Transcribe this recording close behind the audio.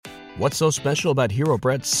What's so special about Hero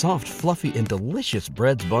Bread's soft, fluffy, and delicious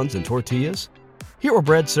breads, buns, and tortillas? Hero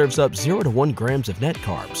Bread serves up 0 to 1 grams of net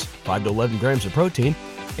carbs, 5 to 11 grams of protein,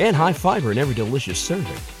 and high fiber in every delicious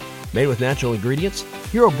serving. Made with natural ingredients,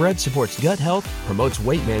 Hero Bread supports gut health, promotes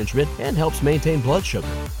weight management, and helps maintain blood sugar.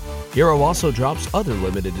 Hero also drops other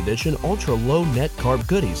limited edition ultra-low net carb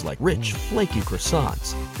goodies like rich, flaky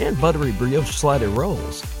croissants and buttery brioche slider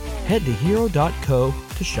rolls. Head to hero.co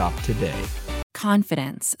to shop today.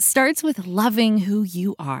 Confidence starts with loving who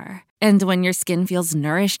you are. And when your skin feels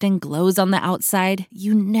nourished and glows on the outside,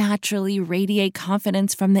 you naturally radiate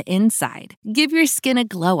confidence from the inside. Give your skin a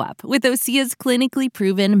glow up with Osea's clinically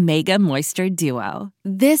proven Mega Moisture Duo.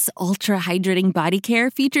 This ultra-hydrating body care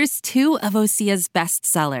features 2 of Osea's best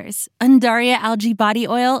sellers, Undaria Algae Body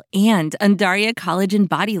Oil and Undaria Collagen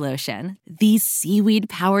Body Lotion. These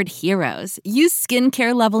seaweed-powered heroes use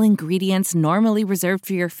skincare-level ingredients normally reserved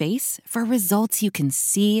for your face for results you can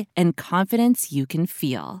see and confidence you can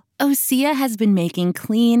feel. Osea has been making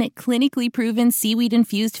clean, clinically proven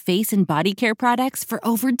seaweed-infused face and body care products for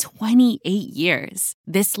over 28 years.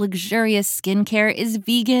 This luxurious skincare is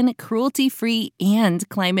vegan, cruelty-free, and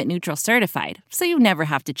climate-neutral certified, so you never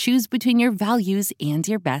have to choose between your values and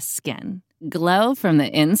your best skin. Glow from the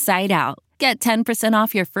inside out. Get 10%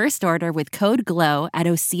 off your first order with code GLOW at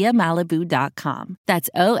OseaMalibu.com.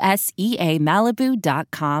 That's OSEA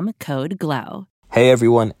Malibu.com, code GLOW. Hey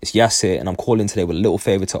everyone, it's Yas here, and I'm calling today with a little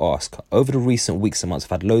favour to ask. Over the recent weeks and months,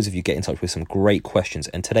 I've had loads of you get in touch with some great questions,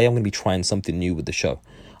 and today I'm going to be trying something new with the show.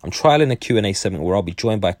 I'm trialling a Q&A segment where I'll be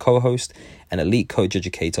joined by co-host and elite coach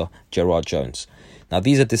educator, Gerard Jones. Now,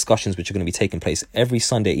 these are discussions which are going to be taking place every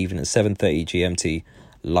Sunday evening at 7:30 GMT,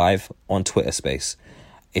 live on Twitter Space,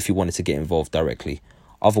 if you wanted to get involved directly.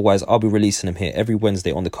 Otherwise, I'll be releasing them here every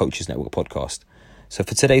Wednesday on the Coaches Network podcast. So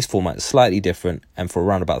for today's format, slightly different, and for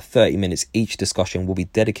around about 30 minutes, each discussion will be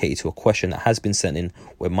dedicated to a question that has been sent in,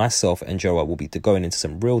 where myself and Gerard will be going into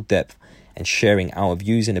some real depth and sharing our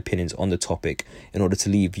views and opinions on the topic in order to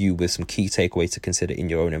leave you with some key takeaways to consider in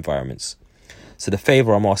your own environments. So the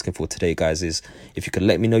favour I'm asking for today, guys, is if you could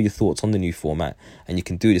let me know your thoughts on the new format, and you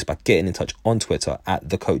can do this by getting in touch on Twitter at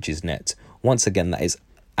TheCoachesNet. Once again, that is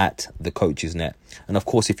at TheCoachesNet. And of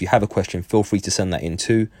course, if you have a question, feel free to send that in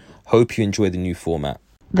too. Hope you enjoy the new format.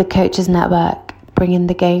 The Coaches Network, bringing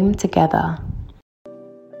the game together.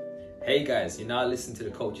 Hey guys, you're now listening to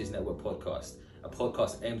the Coaches Network podcast, a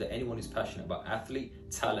podcast aimed at anyone who's passionate about athlete,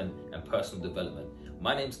 talent, and personal development.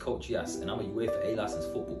 My name's Coach Yas, and I'm a UEFA A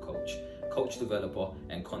licensed football coach, coach developer,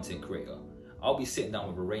 and content creator. I'll be sitting down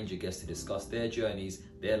with a range of guests to discuss their journeys,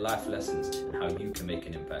 their life lessons, and how you can make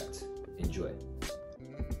an impact. Enjoy.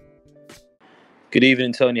 Good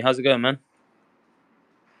evening, Tony. How's it going, man?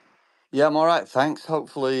 Yeah, I'm all right, thanks.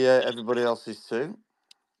 Hopefully everybody else is too.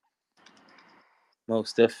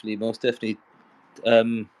 Most definitely.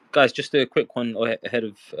 Guys, just a quick one ahead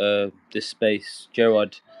of this space.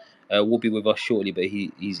 Gerard will be with us shortly, but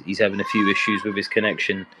he's having a few issues with his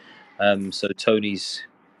connection. So Tony's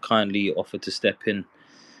kindly offered to step in.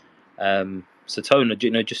 So Tony,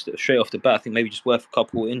 just straight off the bat, I think maybe just worth a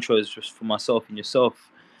couple intros just for myself and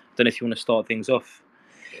yourself. I don't know if you want to start things off.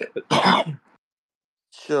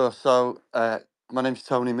 Sure. So my name's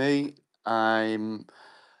Tony Mee. I'm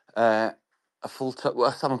a full-time.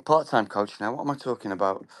 Well, I'm a part-time coach now. What am I talking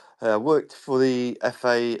about? I worked for the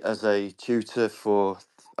FA as a tutor for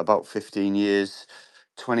about 15 years,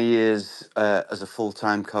 20 years as a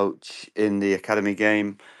full-time coach in the academy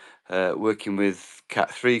game, working with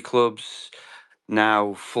Cat 3 clubs,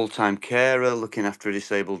 now full-time carer, looking after a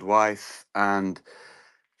disabled wife, and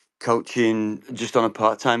coaching just on a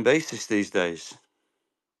part-time basis these days.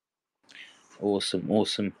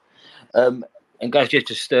 Awesome. And guys,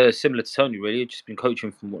 just similar to Tony, really. Just been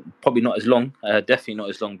coaching for probably not as long, definitely not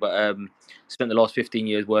as long, but spent the last 15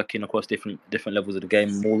 years working across different levels of the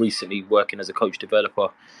game. More recently, working as a coach developer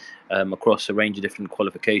across a range of different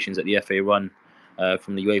qualifications that the FA run,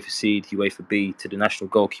 from the UEFA C, the UEFA B, to the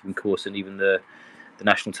national goalkeeping course, and even the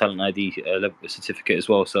national talent ID certificate as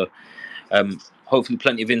well. So hopefully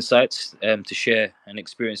plenty of insights to share and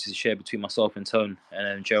experiences to share between myself and Tone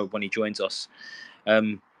and Gerald when he joins us.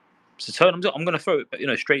 So Tone, I'm going to throw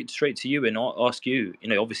it straight to you and ask you,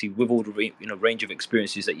 obviously with all the range of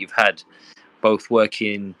experiences that you've had, both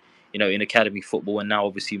working in academy football and now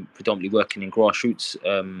obviously predominantly working in grassroots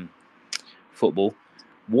football,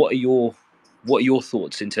 what are your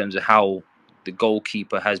thoughts in terms of how the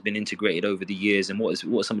goalkeeper has been integrated over the years, and what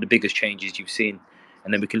are some of the biggest changes you've seen?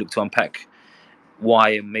 And then we can look to unpack why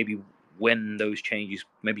and maybe when those changes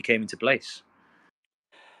maybe came into place.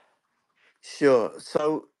 Sure.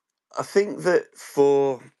 So I think that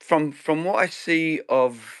from what I see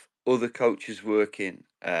of other coaches working,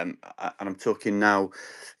 and I'm talking now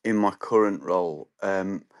in my current role,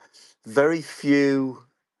 very few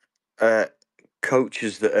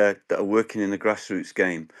coaches that are working in the grassroots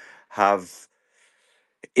game have,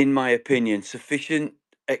 in my opinion, sufficient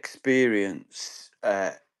experience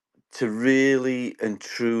to really and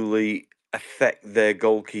truly affect their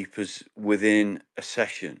goalkeepers within a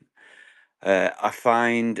session. I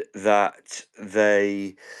find that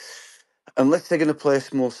they, unless they're going to play a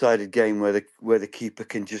small-sided game where the keeper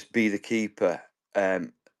can just be the keeper,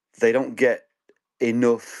 um, they don't get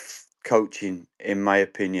enough coaching, in my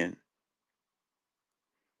opinion.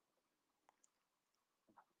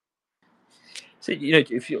 So,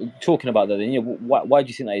 if you're talking about that, then why do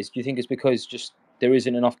you think that is? Do you think it's because just there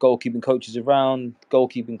isn't enough goalkeeping coaches around?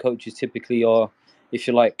 Goalkeeping coaches typically are, if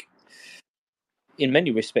you like, in many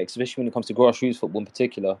respects, especially when it comes to grassroots football in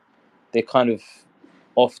particular, they're kind of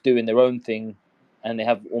off doing their own thing, and they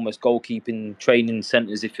have almost goalkeeping training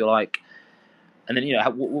centres, if you like. And then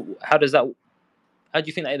how does that? How do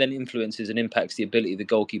you think that then influences and impacts the ability of the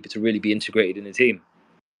goalkeeper to really be integrated in the team?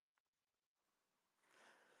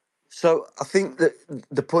 So I think that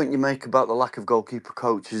the point you make about the lack of goalkeeper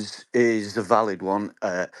coaches is a valid one.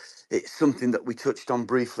 It's something that we touched on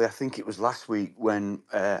briefly. I think it was last week when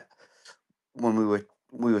we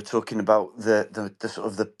were talking about the sort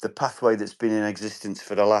of the pathway that's been in existence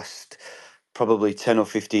for the last probably 10 or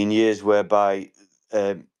 15 years, whereby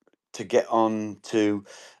to get on to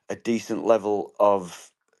a decent level of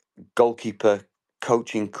goalkeeper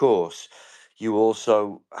coaching course, you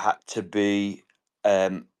also had to be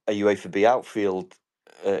a UEFA B outfield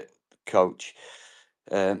coach.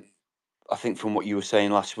 Um, I think from what you were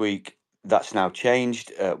saying last week, that's now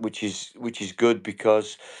changed, which is good,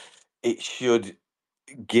 because it should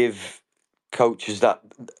give coaches that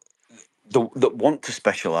want to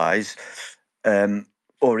specialise,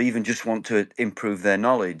 or even just want to improve their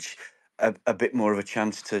knowledge, a bit more of a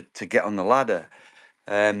chance to get on the ladder.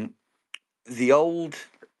 The old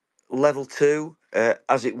level two,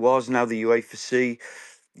 as it was now the UEFA C,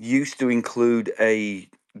 used to include a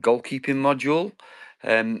goalkeeping module.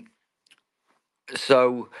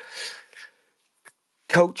 So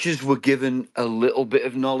coaches were given a little bit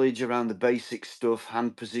of knowledge around the basic stuff: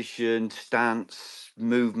 hand position, stance,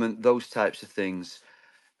 movement, those types of things.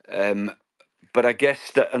 But I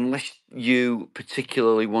guess that unless you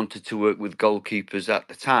particularly wanted to work with goalkeepers at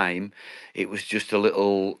the time, it was just a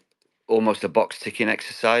little, almost a box ticking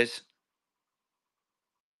exercise.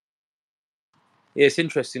 Yeah, it's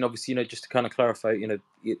interesting. Obviously, just to kind of clarify, the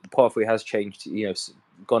pathway has changed.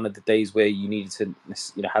 Gone are the days where you needed to,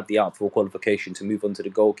 have the outfield qualification to move on to the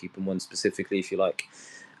goalkeeping one specifically, if you like.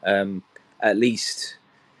 At least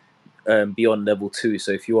beyond level two.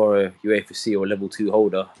 So if you are a UEFA C or a level two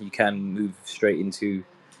holder, you can move straight into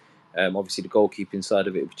obviously the goalkeeping side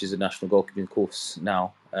of it, which is a national goalkeeping course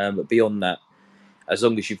now. But beyond that, as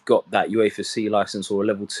long as you've got that UEFA C license or a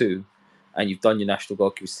level two, and you've done your national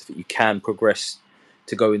goalkeeping certificate, you can progress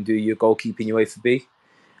to go and do your goalkeeping UEFA B.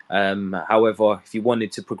 However, if you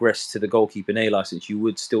wanted to progress to the goalkeeping A license, you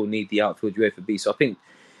would still need the outfield UEFA B. So I think,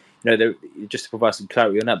 just to provide some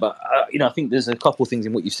clarity on that, but I think there's a couple of things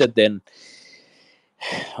in what you said. Then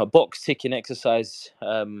a box ticking exercise.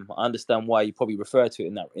 I understand why you probably refer to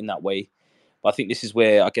it in that way, but I think this is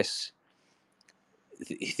where, I guess,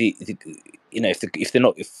 if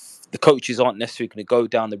the coaches aren't necessarily going to go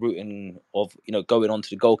down the route of going on to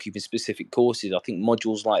the goalkeeping specific courses, I think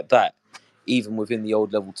modules like that, even within the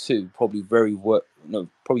old level two, probably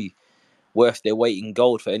probably worth their weight in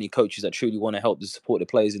gold for any coaches that truly want to help to support the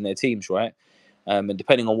players in their teams, right? And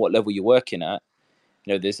depending on what level you're working at,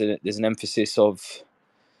 there's an emphasis of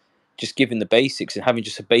just giving the basics and having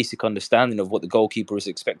just a basic understanding of what the goalkeeper is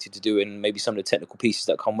expected to do, and maybe some of the technical pieces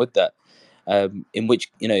that come with that. In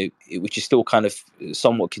which which is still kind of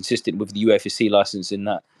somewhat consistent with the UFC license, in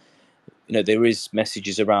that there is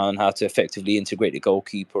messages around how to effectively integrate the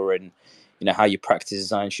goalkeeper, and how your practice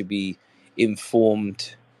design should be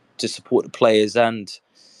informed to support the players and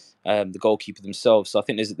the goalkeeper themselves. So I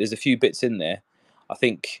think there's a few bits in there. I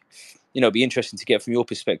think it'd be interesting to get from your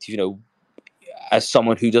perspective, as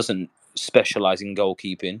someone who doesn't specialize in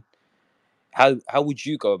goalkeeping, how would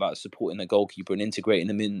you go about supporting a goalkeeper and integrating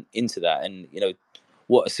them into that? And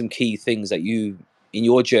what are some key things that you, in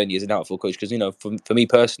your journey as an outfield coach? Because for me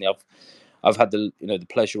personally, I've had the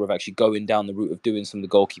pleasure of actually going down the route of doing some of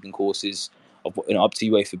the goalkeeping courses of up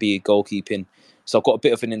to UEFA B goalkeeping. So I've got a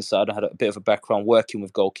bit of an insight. I had a bit of a background working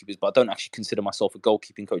with goalkeepers, but I don't actually consider myself a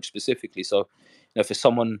goalkeeping coach specifically. So for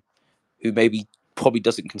someone who maybe probably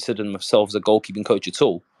doesn't consider themselves a goalkeeping coach at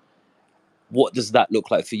all, what does that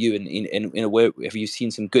look like for you? In a way, have you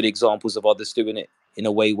seen some good examples of others doing it in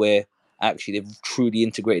a way where actually they've truly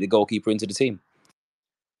integrated the goalkeeper into the team?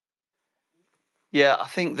 Yeah, I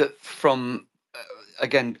think that from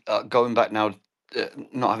again going back now,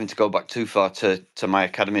 not having to go back too far to my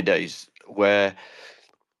academy days, where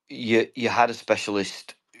you had a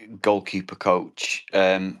specialist goalkeeper coach,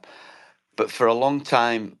 but for a long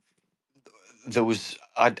time there was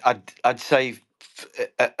I'd say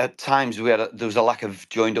at times there was a lack of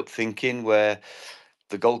joined up thinking where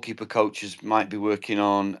the goalkeeper coaches might be working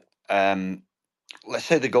on let's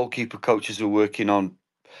say the goalkeeper coaches were working on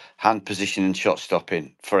hand position and shot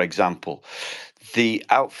stopping, for example. The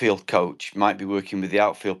outfield coach might be working with the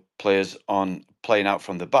outfield players on playing out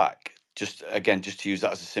from the back. Just to use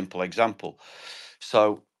that as a simple example.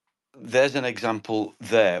 So there's an example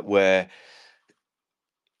there where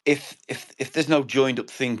if there's no joined up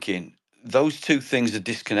thinking, those two things are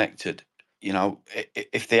disconnected. You know,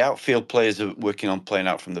 if the outfield players are working on playing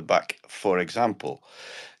out from the back, for example,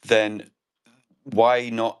 then why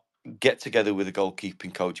not get together with a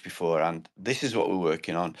goalkeeping coach before? And this is what we're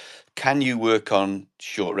working on. Can you work on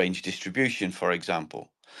short range distribution, for example,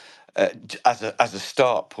 as a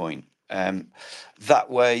start point? That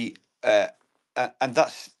way, and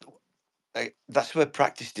that's where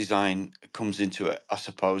practice design comes into it, I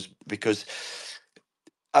suppose, because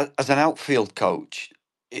as an outfield coach,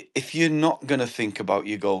 if you're not going to think about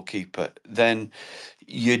your goalkeeper, then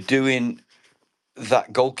you're doing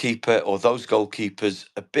that goalkeeper or those goalkeepers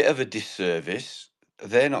a bit of a disservice.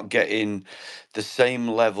 They're not getting the same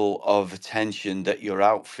level of attention that your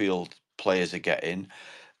outfield players are getting,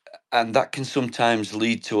 and that can sometimes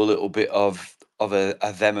lead to a little bit of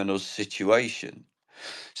a them and us situation.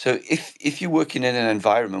 So if you're working in an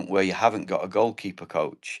environment where you haven't got a goalkeeper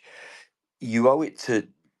coach, you owe it to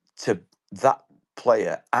that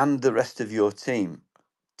player and the rest of your team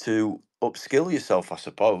to upskill yourself, I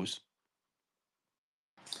suppose.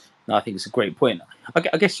 No, I think it's a great point.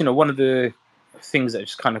 I guess one of the things that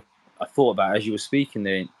just kind of I thought about as you were speaking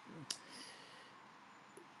there.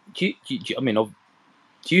 I mean,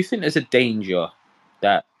 do you think there's a danger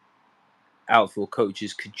that outfield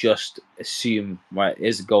coaches could just assume, right,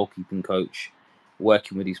 there's a goalkeeping coach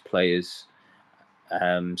working with these players,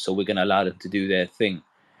 so we're going to allow them to do their thing?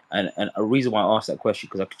 And a reason why I asked that question,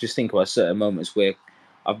 because I could just think about certain moments where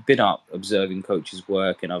I've been up observing coaches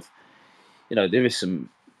work, and there is some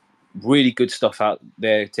really good stuff out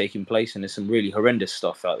there taking place, and there's some really horrendous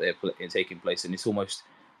stuff out there taking place, and it's almost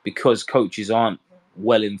because coaches aren't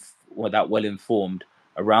that well informed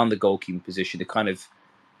around the goalkeeping position, they kind of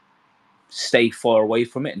stay far away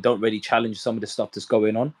from it and don't really challenge some of the stuff that's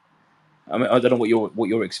going on. I mean, I don't know what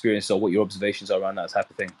your experience or what your observations are around that type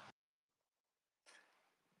of thing.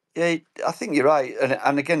 Yeah, I think you're right,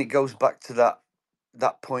 and again, it goes back to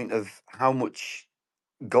that point of how much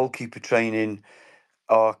goalkeeper training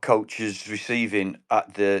are coaches receiving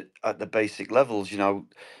at the basic levels. You know,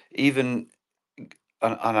 even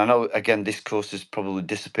and I know again this course has probably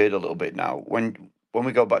disappeared a little bit now. When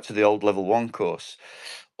we go back to the old level one course,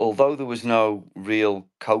 although there was no real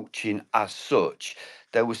coaching as such,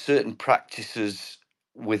 there were certain practices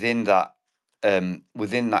within that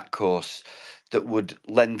course that would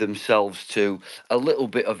lend themselves to a little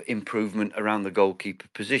bit of improvement around the goalkeeper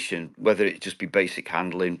position, whether it just be basic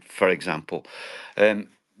handling, for example.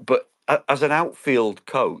 But as an outfield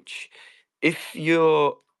coach, if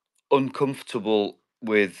you're uncomfortable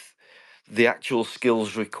with the actual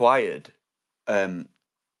skills required um,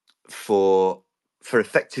 for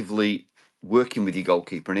effectively working with your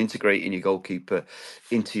goalkeeper and integrating your goalkeeper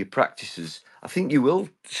into your practices, I think you will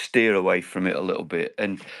steer away from it a little bit.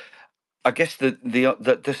 And I guess the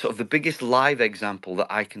sort of the biggest live example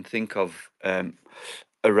that I can think of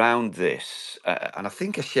around this, and I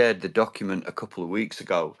think I shared the document a couple of weeks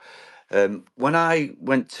ago. When I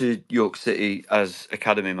went to York City as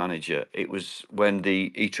academy manager, it was when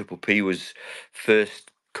the EPPP was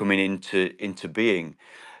first coming into being.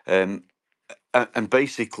 Um, and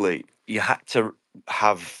basically you had to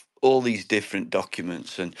have all these different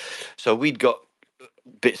documents, and so we'd got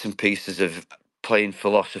bits and pieces of playing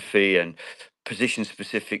philosophy and position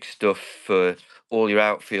specific stuff for all your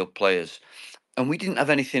outfield players, and we didn't have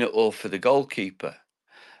anything at all for the goalkeeper.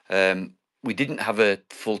 um, we didn't have a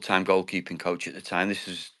full-time goalkeeping coach at the time. This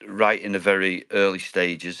was right in the very early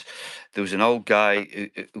stages. There was an old guy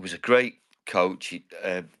who was a great coach,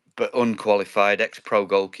 but unqualified, ex-pro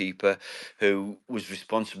goalkeeper, who was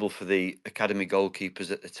responsible for the academy goalkeepers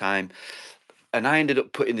at the time. And I ended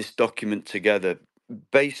up putting this document together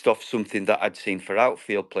based off something that I'd seen for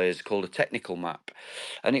outfield players called a technical map.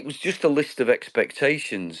 And it was just a list of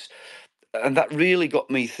expectations and that really got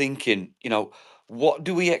me thinking, what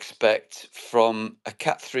do we expect from a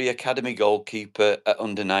Cat 3 academy goalkeeper at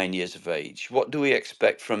under 9 years of age? What do we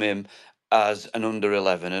expect from him as an under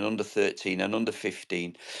 11, an under 13, an under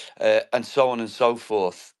 15, and so on and so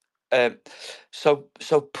forth?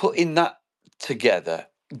 So putting that together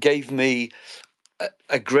gave me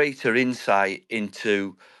a greater insight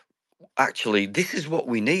into, actually, this is what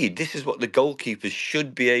we need. This is what the goalkeepers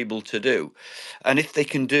should be able to do. And if they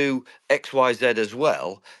can do X, Y, Z as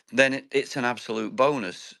well, then it's an absolute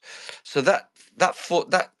bonus. So that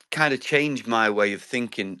kind of changed my way of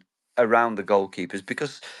thinking around the goalkeepers,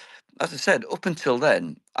 because, as I said, up until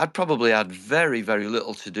then, I'd probably had very, very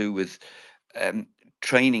little to do with um,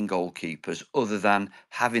 training goalkeepers other than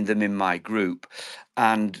having them in my group.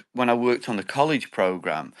 And when I worked on the college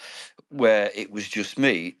program, where it was just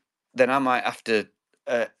me, then I might have to.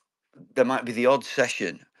 There might be the odd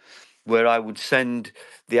session where I would send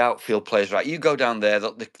the outfield players, right, you go down there.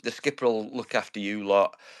 The skipper will look after you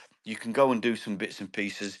lot. You can go and do some bits and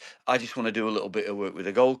pieces. I just want to do a little bit of work with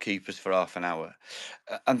the goalkeepers for half an hour,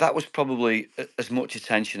 and that was probably as much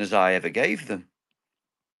attention as I ever gave them.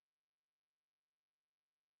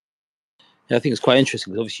 Yeah, I think it's quite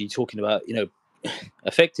interesting because obviously you're talking about,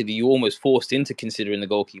 effectively you're almost forced into considering the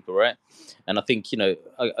goalkeeper, right? And I think,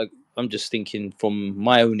 I'm just thinking from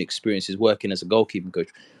my own experiences working as a goalkeeping coach.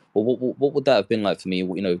 Well, what would that have been like for me?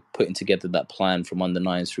 Putting together that plan from under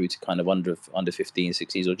nines through to kind of under 15,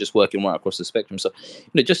 16s, or just working right across the spectrum. So,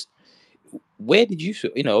 just where did you,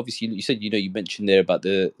 obviously you said, you mentioned there about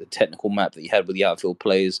the technical map that you had with the outfield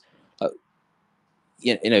players.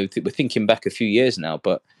 We're thinking back a few years now,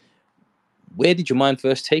 but where did your mind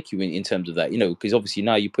first take you in terms of that? Because obviously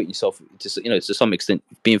now you put yourself to some extent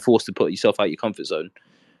being forced to put yourself out your comfort zone,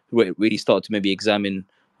 where it really start to maybe examine,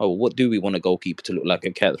 oh, what do we want a goalkeeper to look like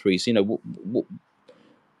at Cat 3? So,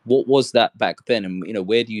 what was that back then, and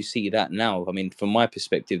where do you see that now? I mean, from my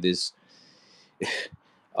perspective, there's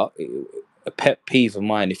a pet peeve of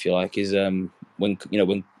mine, if you like, is when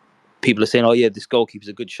people are saying, oh yeah, this goalkeeper's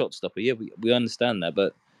a good shot stopper. Yeah, we understand that,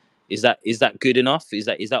 but is that good enough? Is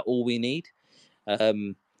that all we need?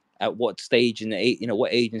 At what stage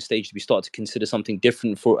what age and stage do we start to consider something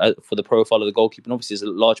different for the profile of the goalkeeper? And obviously, there's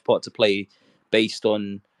a large part to play based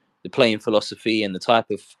on the playing philosophy and the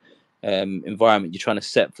type of environment you're trying to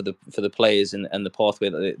set for the players and the pathway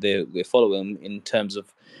that they're following. In terms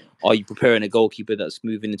of, are you preparing a goalkeeper that's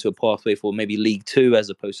moving into a pathway for maybe League Two as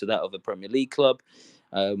opposed to that of a Premier League club?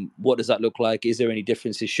 What does that look like? Is there any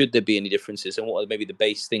differences? Should there be any differences? And what are maybe the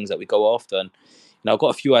base things that we go after? And I've got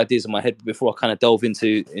a few ideas in my head before I kind of delve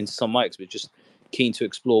into some mics, but just keen to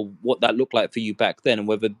explore what that looked like for you back then, and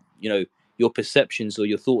whether your perceptions or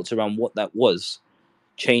your thoughts around what that was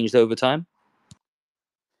changed over time.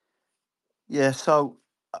 Yeah, so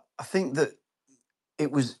I think that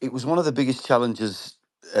it was one of the biggest challenges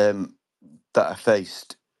um, that I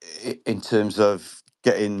faced in terms of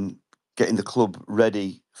getting the club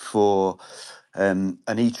ready for an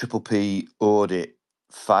EPPP audit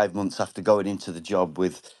 5 months after going into the job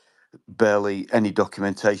with barely any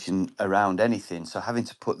documentation around anything. So having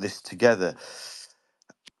to put this together,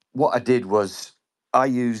 what I did was I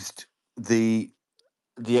used the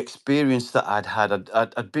experience that I'd had.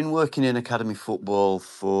 I'd been working in academy football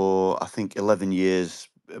for, I think, 11 years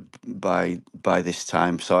by this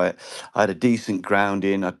time. So I had a decent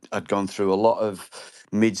grounding. I'd gone through a lot of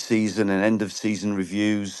mid-season and end-of-season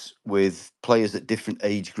reviews with players at different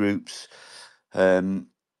age groups. And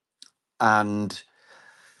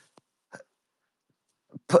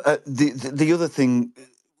the other thing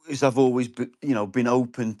is, I've always been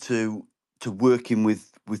open to working with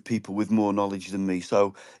people with more knowledge than me.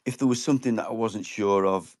 So if there was something that I wasn't sure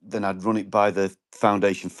of, then I'd run it by the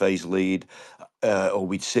foundation phase lead, or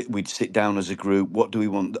we'd sit down as a group. What do we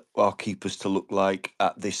want our keepers to look like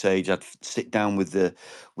at this age? I'd sit down with the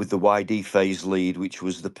YD phase lead, which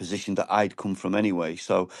was the position that I'd come from anyway.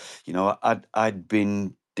 So I'd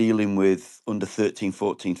been dealing with under 13,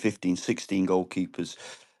 14, 15, 16 goalkeepers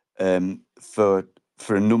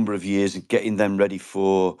for a number of years, and getting them ready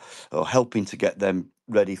for, or helping to get them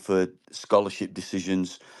ready for scholarship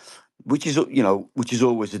decisions, which is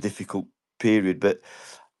always a difficult period. But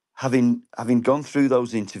having gone through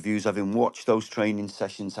those interviews, having watched those training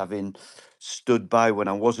sessions, having stood by when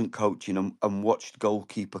I wasn't coaching, and watched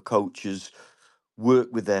goalkeeper coaches work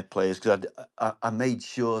with their players, because I made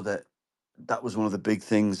sure that was one of the big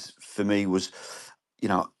things for me was,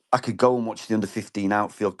 I could go and watch the under 15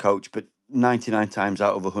 outfield coach, but 99 times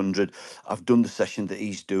out of 100, I've done the session that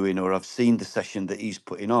he's doing, or I've seen the session that he's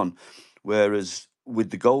putting on. Whereas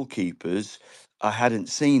with the goalkeepers, I hadn't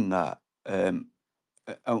seen that.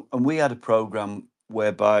 and we had a program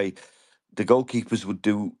whereby the goalkeepers would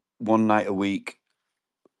do one night a week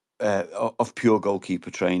of pure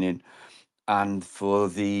goalkeeper training, and for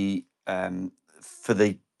the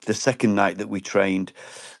second night that we trained,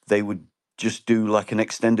 they would just do like an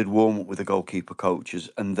extended warm up with the goalkeeper coaches,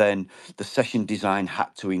 and then the session design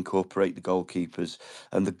had to incorporate the goalkeepers,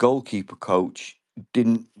 and the goalkeeper coach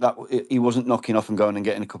didn't that he wasn't knocking off and going and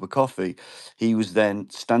getting a cup of coffee. He was then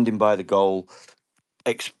standing by the goal,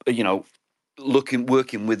 you know, working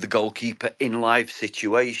with the goalkeeper in live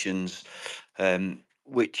situations,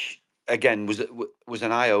 which again was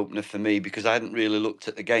an eye opener for me, because I hadn't really looked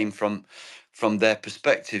at the game from their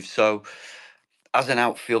perspective. So as an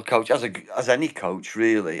outfield coach, as any coach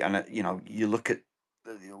really, and you look at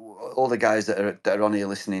all the guys that are on here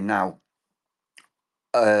listening now,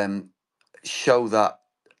 um, show that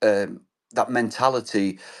that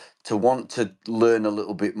mentality to want to learn a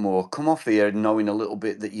little bit more. Come off here knowing a little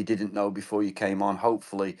bit that you didn't know before you came on.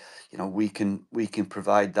 Hopefully, we can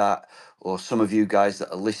provide that. Or some of you guys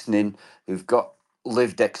that are listening who've got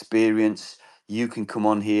lived experience, you can come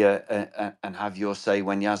on here and have your say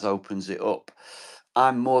when Yaz opens it up.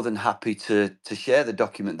 I'm more than happy to share the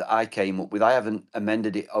document that I came up with. I haven't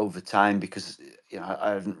amended it over time because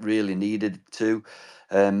I haven't really needed to.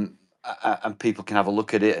 And people can have a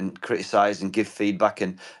look at it and criticize and give feedback.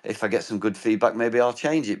 And if I get some good feedback, maybe I'll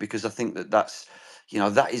change it, because I think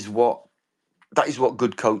that is what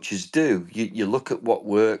good coaches do. You look at what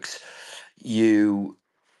works.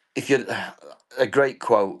 If you're a great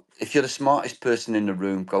quote, if you're the smartest person in the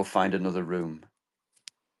room, go find another room.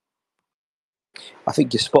 I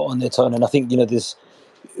think you're spot on there, Tony. And I think there's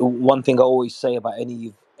one thing I always say about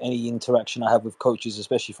any interaction I have with coaches,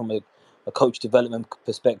 especially from a coach development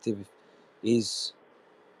perspective, is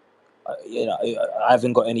I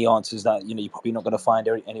haven't got any answers that you're probably not going to find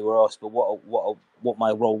anywhere else. But what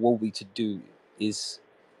my role will be to do is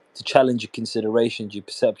to challenge your considerations, your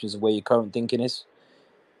perceptions of where your current thinking is,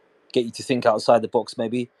 get you to think outside the box,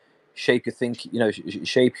 maybe shape your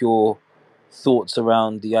shape your thoughts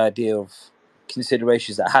around the idea of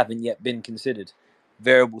considerations that haven't yet been considered,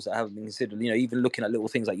 variables that haven't been considered. Even looking at little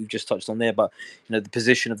things like you've just touched on there, but the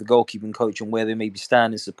position of the goalkeeping coach and where they maybe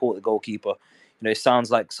stand and support the goalkeeper. It sounds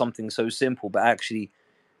like something so simple, but actually,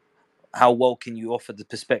 how well can you offer the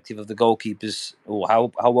perspective of the goalkeepers, or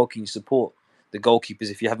how well can you support the goalkeepers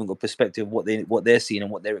if you haven't got perspective of what they're seeing and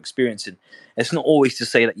what they're experiencing? It's not always to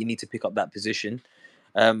say that you need to pick up that position,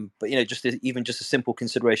 but even just a simple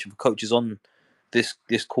consideration for coaches on this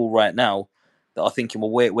call right now that are thinking,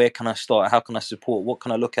 well, where can I start? How can I support? What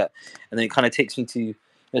can I look at? And then it kind of takes me to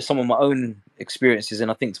some of my own experiences, and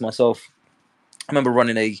I think to myself, I remember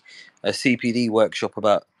running a CPD workshop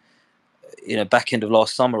about back end of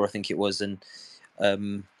last summer, I think it was, and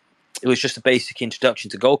it was just a basic introduction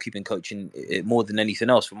to goalkeeping coaching, more than anything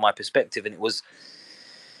else from my perspective, and it was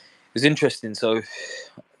interesting. So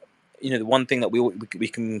the one thing that we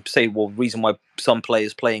can say, well, the reason why some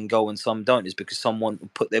players play in goal and some don't is because someone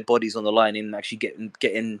put their bodies on the line and actually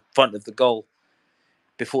get in front of the goal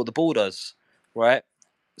before the ball does, right?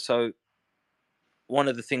 So one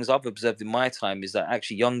of the things I've observed in my time is that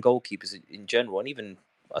actually young goalkeepers in general, and even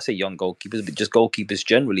I say young goalkeepers, but just goalkeepers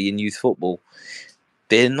generally in youth football,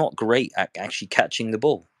 they're not great at actually catching the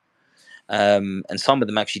ball. And some of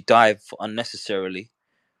them actually dive unnecessarily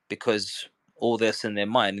because all this in their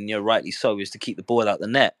mind, and rightly so, is to keep the ball out the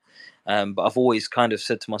net. But I've always kind of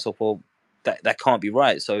said to myself, well, that can't be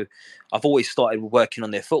right. So I've always started working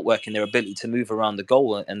on their footwork and their ability to move around the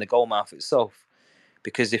goal and the goal mouth itself.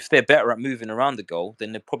 Because if they're better at moving around the goal,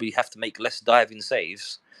 then they probably have to make less diving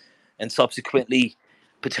saves and subsequently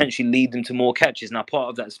potentially lead them to more catches. Now, part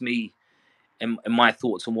of that's me and my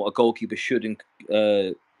thoughts on what a goalkeeper should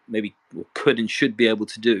and maybe could and should be able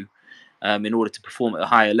to do in order to perform at a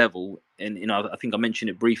higher level. And I think I mentioned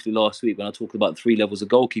it briefly last week when I talked about 3 levels of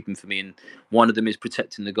goalkeeping for me, and one of them is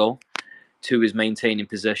protecting the goal, 2 is maintaining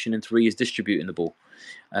possession, and 3 is distributing the ball.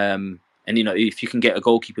 And if you can get a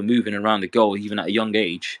goalkeeper moving around the goal even at a young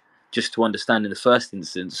age, just to understand in the first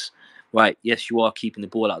instance, right, yes, you are keeping the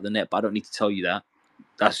ball out of the net, but I don't need to tell you that.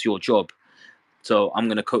 That's your job. So I'm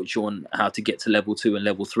going to coach you on how to get to level 2 and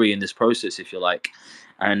level 3 in this process, if you like.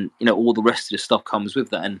 And, all the rest of the stuff comes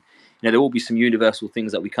with that. And, there will be some universal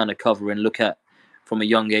things that we kind of cover and look at from a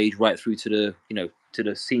young age right through to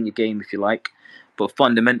the senior game, if you like. But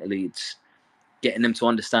fundamentally, it's getting them to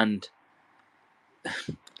understand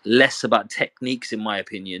less about techniques, in my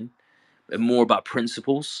opinion, and more about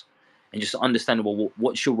principles, and just understand, well,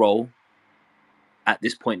 what's your role at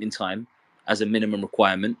this point in time as a minimum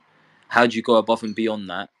requirement? How do you go above and beyond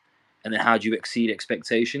that? And then how do you exceed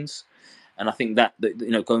expectations? And I think that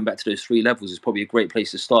going back to those 3 levels is probably a great place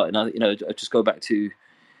to start. And I just go back to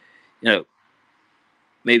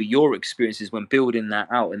maybe your experiences when building that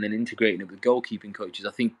out and then integrating it with goalkeeping coaches.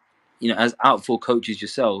 I think as outfield coaches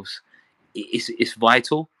yourselves, it's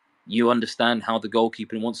vital. You understand how the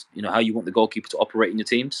goalkeeper wants, how you want the goalkeeper to operate in your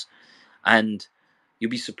teams, and you'll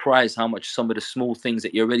be surprised how much some of the small things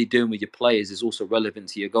that you're already doing with your players is also relevant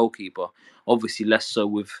to your goalkeeper. Obviously, less so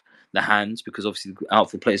with the hands, because obviously the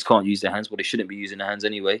outfield players can't use their hands. Well, they shouldn't be using their hands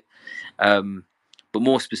anyway. But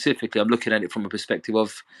more specifically, I'm looking at it from a perspective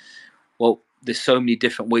of, well, there's so many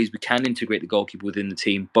different ways we can integrate the goalkeeper within the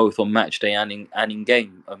team, both on match day and in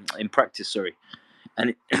game, in practice. Sorry,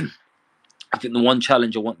 and I think the one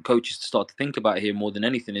challenge I want coaches to start to think about here more than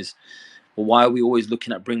anything is, well, why are we always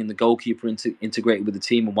looking at bringing the goalkeeper integrated with the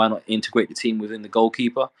team, and why not integrate the team within the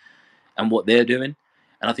goalkeeper and what they're doing?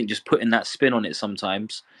 And I think just putting that spin on it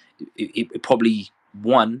sometimes, it probably,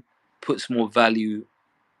 one, puts more value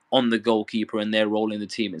on the goalkeeper and their role in the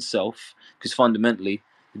team itself, because fundamentally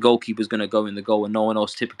the goalkeeper is going to go in the goal and no one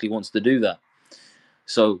else typically wants to do that.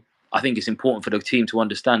 So I think it's important for the team to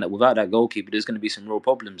understand that without that goalkeeper, there's going to be some real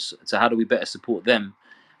problems. So how do we better support them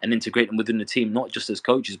and integrate them within the team, not just as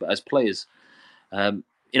coaches but as players? And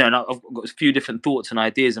I've got a few different thoughts and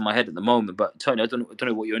ideas in my head at the moment. But Tony, I don't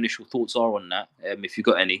know what your initial thoughts are on that, if you've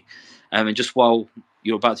got any. And just while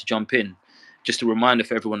you're about to jump in, just a reminder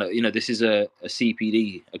for everyone that this is a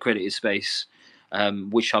CPD accredited space,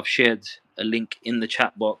 which I've shared a link in the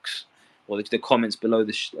chat box or the comments below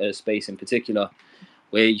the space in particular,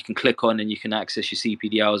 where you can click on and you can access your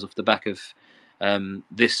CPD hours off the back of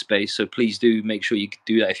this space. So please do make sure you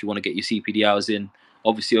do that if you want to get your CPD hours in.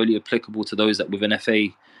 Obviously, only applicable to those that with an FA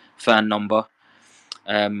fan number.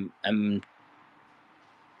 And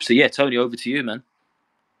so, yeah, Tony, over to you, man.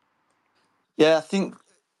 Yeah, I think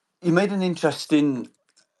you made an interesting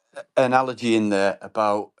analogy in there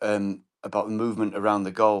about the movement around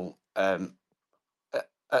the goal. And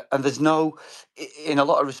in a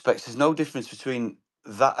lot of respects, there's no difference between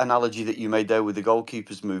that analogy that you made there with the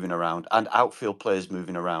goalkeepers moving around and outfield players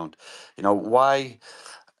moving around. Why?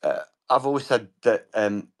 I've always said that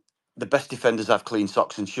the best defenders have clean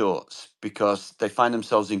socks and shorts because they find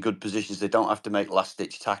themselves in good positions. They don't have to make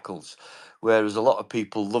last-ditch tackles. Whereas a lot of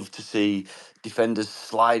people love to see defenders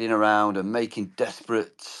sliding around and making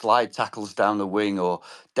desperate slide tackles down the wing or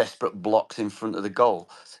desperate blocks in front of the goal.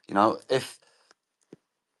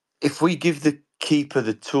 If we give the keeper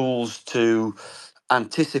the tools to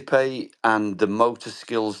anticipate and the motor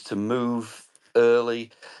skills to move early,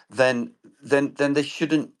 then they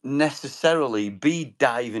shouldn't necessarily be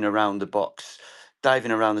diving around the box,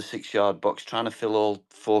 diving around the 6-yard box, trying to fill all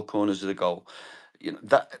 4 corners of the goal.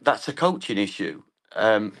 That's a coaching issue.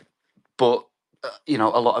 But a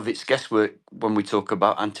lot of it's guesswork when we talk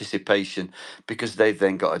about anticipation, because they've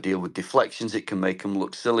then got to deal with deflections. It can make them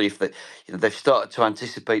look silly if they've started to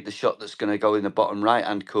anticipate the shot that's going to go in the bottom right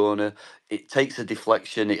hand corner. It takes a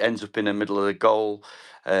deflection. It ends up in the middle of the goal.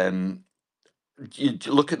 You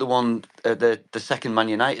look at the one, the second Man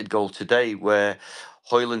United goal today, where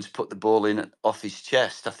Hoyland's put the ball in off his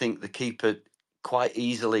chest. I think the keeper quite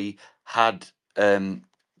easily had the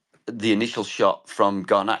initial shot from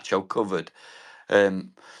Garnacho covered.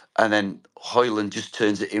 And then Hoyland just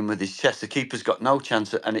turns it in with his chest. The keeper's got no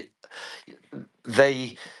chance, and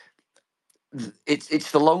it's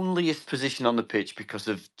the loneliest position on the pitch because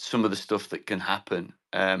of some of the stuff that can happen.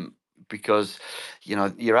 Because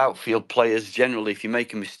your outfield players generally, if you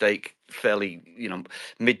make a mistake fairly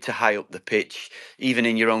mid to high up the pitch, even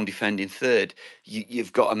in your own defending third,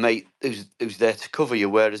 you've got a mate who's there to cover you.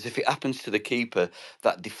 Whereas if it happens to the keeper,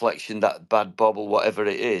 that deflection, that bad bobble, whatever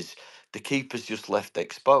it is, the keeper's just left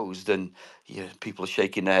exposed, and people are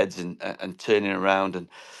shaking their heads and turning around, and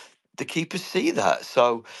the keepers see that.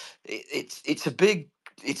 So it's a big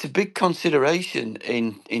consideration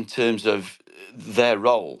in terms of their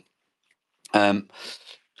role. I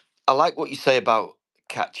like what you say about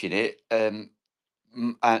catching it. And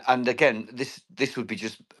again, this would be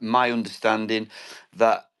just my understanding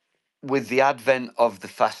that with the advent of the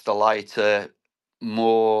faster, lighter,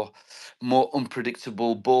 more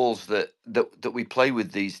unpredictable balls that we play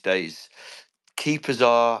with these days, keepers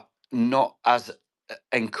are not as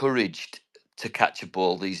encouraged to catch a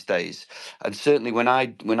ball these days. And certainly when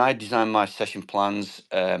I design my session plans,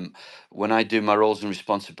 when I do my roles and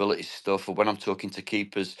responsibilities stuff, or when I'm talking to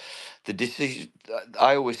keepers, the decision,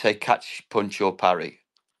 I always say catch, punch or parry.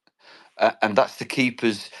 And that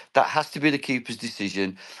has to be the keeper's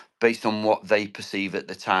decision based on what they perceive at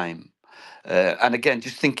the time. And again,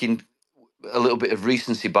 just thinking a little bit of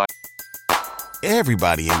recency bias.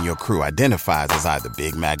 Everybody in your crew identifies as either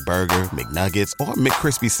Big Mac Burger, McNuggets, or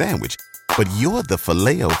McCrispy Sandwich. But you're the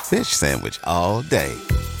Filet-O-Fish Sandwich all day.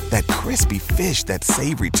 That crispy fish, that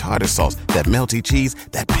savory tartar sauce, that melty cheese,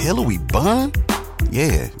 that pillowy bun.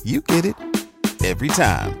 Yeah, you get it. Every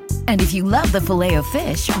time. And if you love the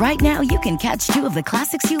Filet-O-Fish, right now you can catch 2 of the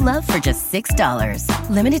classics you love for just $6.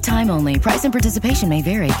 Limited time only. Price and participation may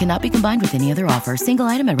vary. Cannot be combined with any other offer. Single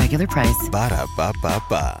item at regular price.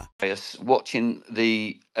 Ba-da-ba-ba-ba. Watching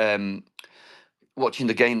the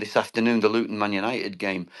game this afternoon, the Luton Man United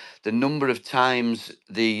game, the number of times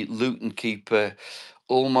the Luton keeper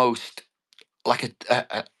almost like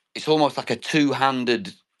it's almost like a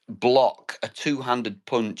two-handed block, a two-handed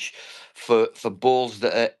punch for balls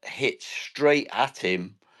that are hit straight at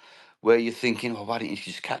him, where you're thinking, well, why didn't you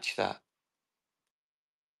just catch that?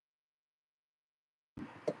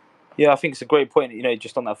 Yeah, I think it's a great point.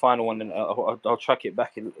 Just on that final one, and I'll track it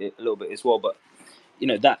back a little bit as well. But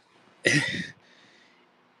that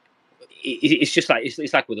it's just like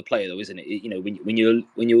it's like with a player, though, isn't it?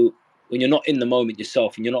 When you're not in the moment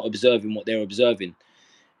yourself and you're not observing what they're observing,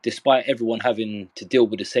 despite everyone having to deal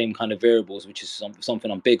with the same kind of variables, which is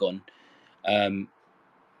something I'm big on.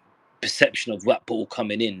 Perception of that ball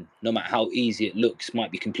coming in, no matter how easy it looks, might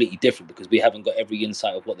be completely different because we haven't got every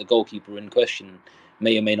insight of what the goalkeeper in question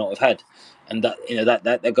may or may not have had. And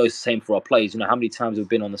that goes the same for our players. How many times we've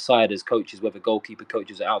been on the side as coaches, whether goalkeeper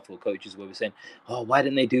coaches or outfield coaches, where we're saying, oh, why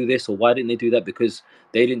didn't they do this or why didn't they do that? Because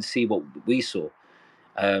they didn't see what we saw.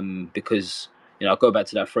 Because I'll go back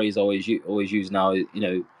to that phrase I always use now.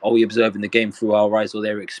 Are we observing the game through our eyes or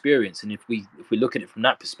their experience? And if we look at it from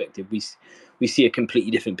that perspective, we see a completely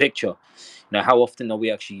different picture. How often are we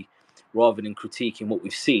actually, rather than critiquing what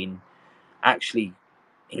we've seen, actually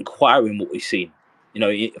inquiring what we've seen?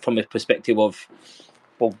 From a perspective of,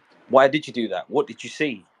 well, why did you do that? What did you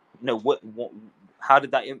see? What how did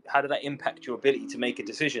that impact your ability to make a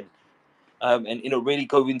decision? And really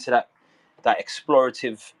go into that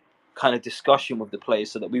explorative kind of discussion with the players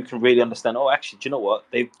so that we can really understand, oh, actually, do you know what?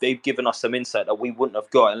 They've given us some insight that we wouldn't have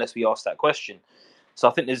got unless we asked that question. So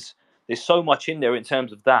I think there's so much in there in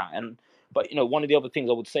terms of that. But one of the other things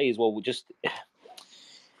I would say is, well,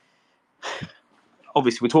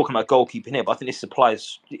 obviously we're talking about goalkeeping here, but I think this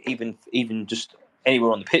applies even just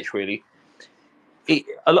anywhere on the pitch, really.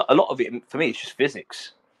 A lot of it for me is just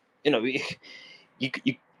physics. There's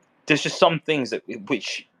just some things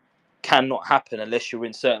which cannot happen unless you're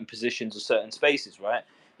in certain positions or certain spaces, right?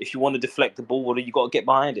 If you want to deflect the ball, you got to get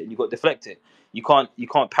behind it and you got to deflect it. You can't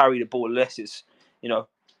parry the ball unless it's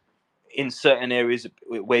in certain areas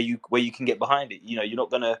where you can get behind it. You're not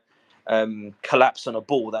gonna collapse on a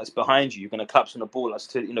ball that's behind you. You're gonna collapse on a ball that's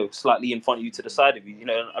slightly in front of you, to the side of you.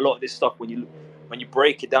 A lot of this stuff, when you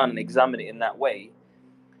break it down and examine it in that way,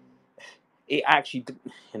 it actually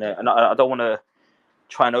and I don't want to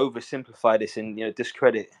try and oversimplify this and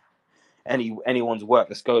discredit anyone's work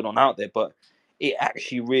that's going on out there, but it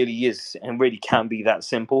actually really is and really can be that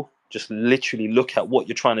simple. Just literally look at what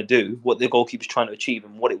you're trying to do, what the goalkeeper's trying to achieve,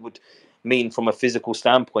 and what it would mean from a physical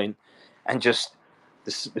standpoint, and just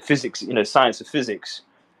the physics, science of physics,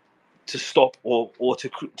 to stop or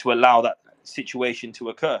to allow that situation to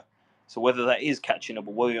occur. So whether that is catching a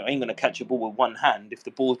ball, well, you ain't going to catch a ball with one hand if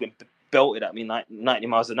the ball's been belted at me 90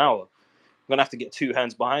 miles an hour. I'm going to have to get two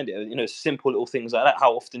hands behind it. Simple little things like that.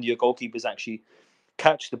 How often do your goalkeepers actually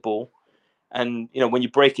catch the ball? And when you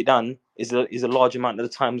break it down, is a large amount of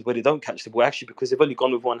the times where they don't catch the ball, actually because they've only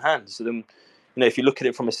gone with one hand. So then, if you look at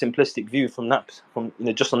it from a simplistic view, from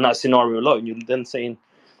just on that scenario alone, you're then saying,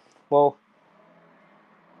 well,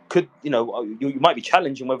 could you might be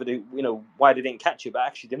challenging whether they why they didn't catch it, but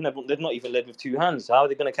actually they've not even led with two hands. How are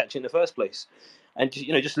they going to catch it in the first place? And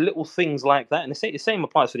just little things like that. And the same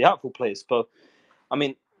applies for the outfield players. But I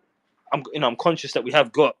mean, I'm conscious that we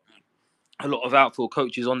have got a lot of outfield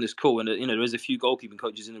coaches on this call, and there is a few goalkeeping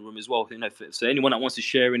coaches in the room as well. So anyone that wants to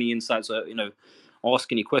share any insights or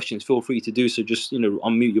ask any questions, feel free to do so. Just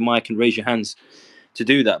unmute your mic and raise your hands to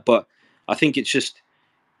do that. But I think it's just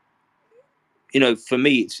for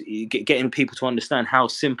me, it's getting people to understand how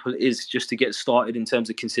simple it is just to get started in terms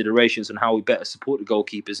of considerations and how we better support the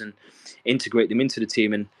goalkeepers and integrate them into the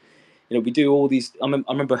team. And we do all these. I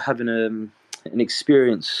remember having an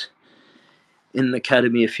experience in the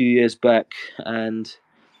academy a few years back, and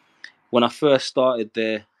when I first started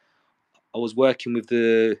there, I was working with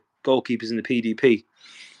the goalkeepers in the PDP,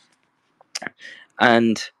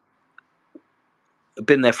 and I've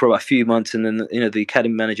been there for about a few months, and then the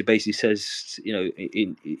academy manager basically says,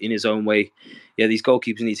 in his own way, yeah, these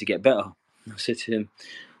goalkeepers need to get better. I said to him,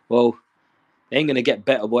 well, they ain't going to get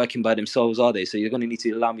better working by themselves, are they? So you're going to need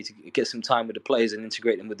to allow me to get some time with the players and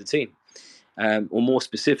integrate them with the team, or more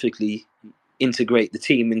specifically, integrate the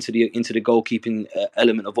team into the goalkeeping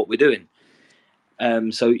element of what we're doing.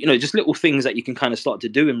 So just little things that you can kind of start to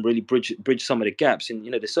do and really bridge some of the gaps. And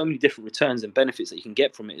there's so many different returns and benefits that you can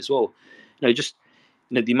get from it as well. Just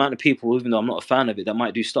the amount of people, even though I'm not a fan of it, that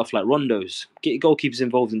might do stuff like rondos. Get your goalkeepers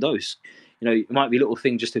involved in those. It might be a little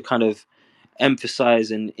thing just to kind of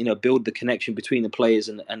emphasize and build the connection between the players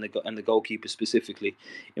and the goalkeeper specifically.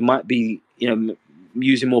 It might be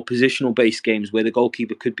using more positional based games where the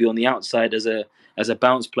goalkeeper could be on the outside as a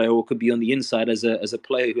bounce player, or could be on the inside as a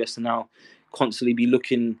player who has to now constantly be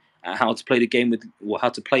looking at how to play the game how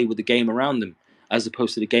to play with the game around them, as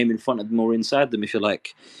opposed to the game in front of them or inside them, if you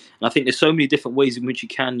like. And I think there's so many different ways in which you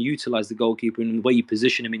can utilize the goalkeeper and the way you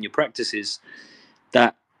position him in your practices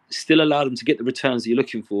that still allow them to get the returns that you're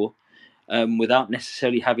looking for, without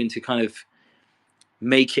necessarily having to kind of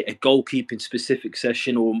make it a goalkeeping specific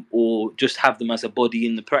session, or just have them as a body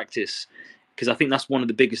in the practice. Because I think that's one of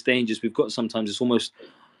the biggest dangers we've got sometimes. It's almost,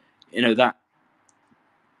 that,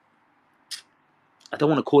 I don't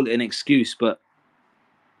want to call it an excuse, but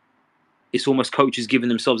it's almost coaches giving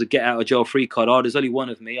themselves a get out of jail free card. Oh, there's only one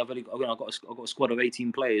of me. I've got a squad of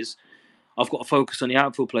 18 players. I've got to focus on the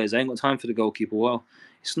outfield players. I ain't got time for the goalkeeper. Well,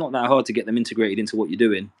 it's not that hard to get them integrated into what you're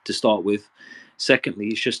doing to start with. Secondly,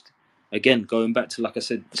 it's just, again, going back to, like I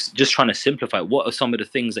said, just trying to simplify. What are some of the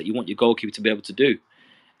things that you want your goalkeeper to be able to do?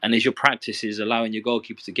 And is your practices allowing your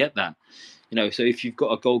goalkeeper to get that? So if you've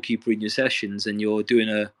got a goalkeeper in your sessions and you're doing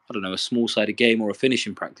a small-sided game or a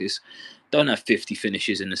finishing practice, don't have 50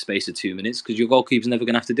 finishes in the space of 2 minutes, because your goalkeeper's never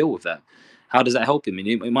going to have to deal with that. How does that help him?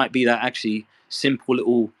 It might be that actually simple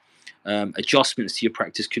little adjustments to your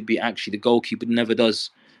practice could be actually the goalkeeper never does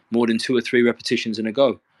more than 2 or 3 repetitions in a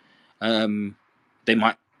go. They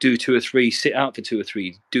might do 2 or 3, sit out for 2 or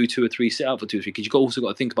 3, do 2 or 3, sit out for 2 or 3, because you've also got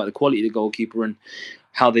to think about the quality of the goalkeeper and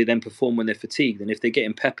how they then perform when they're fatigued. And if they're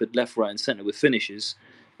getting peppered left, right and centre with finishes,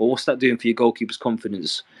 well, what's that doing for your goalkeeper's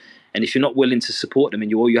confidence? And if you're not willing to support them, and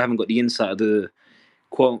you haven't got the insight of the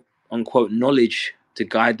quote unquote knowledge to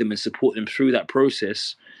guide them and support them through that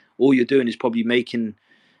process, all you're doing is probably making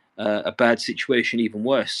a bad situation even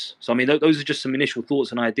worse. So I mean, those are just some initial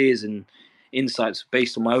thoughts and ideas and insights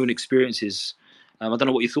based on my own experiences. I don't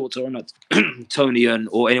know what your thoughts are on that, Tony,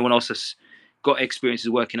 or anyone else that's got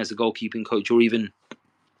experiences working as a goalkeeping coach, or even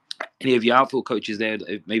any of your outfield coaches there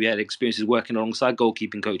that maybe had experiences working alongside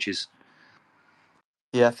goalkeeping coaches.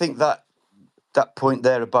 Yeah, I think that point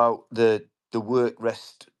there about the work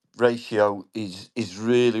rest ratio is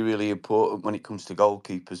really really important when it comes to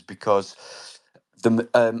goalkeepers, because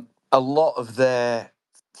a lot of their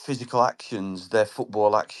physical actions, their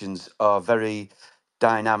football actions, are very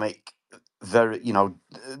dynamic. Very,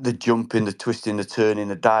 the jumping, the twisting, the turning,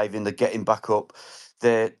 the diving, the getting back up.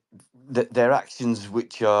 They're actions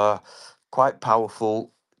which are quite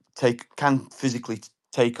powerful. Can physically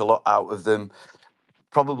take a lot out of them,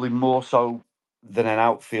 probably more so than an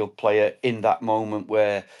outfield player in that moment,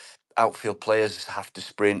 where outfield players have to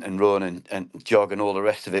sprint and run and jog and all the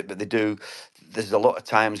rest of it. But there's a lot of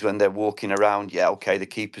times when they're walking around. Yeah, okay, the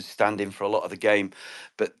keeper's standing for a lot of the game,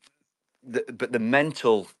 but the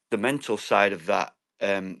mental side of that,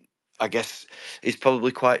 I guess, is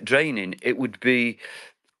probably quite draining. It would be,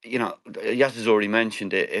 Yaz has already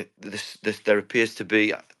mentioned it. There appears to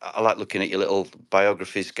be. I like looking at your little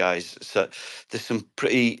biographies, guys. So there's some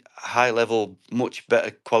pretty high level, much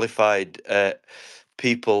better qualified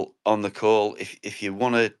people on the call. If you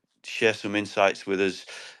want to share some insights with us,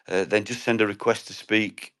 then just send a request to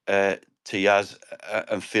speak to Yaz,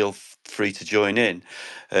 and feel free to join in.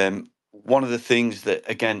 One of the things that,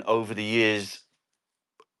 again, over the years,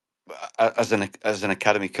 as an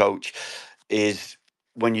academy coach, is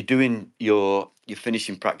when you're doing your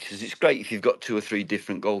finishing practices, it's great if you've got 2 or 3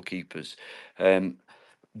 different goalkeepers,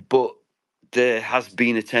 but there has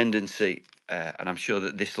been a tendency, and I'm sure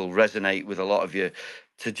that this will resonate with a lot of you,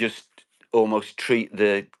 to just almost treat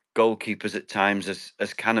the goalkeepers at times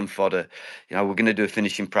as cannon fodder. We're going to do a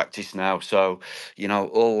finishing practice now, so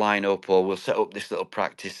all line up, or we'll set up this little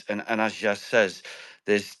practice, and as Jazz says,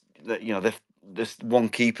 there's there's one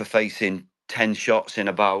keeper facing 10 shots in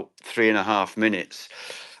about 3.5 minutes.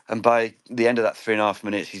 And by the end of that 3.5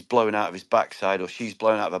 minutes, he's blowing out of his backside, or she's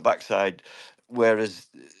blowing out of her backside. Whereas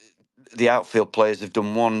the outfield players have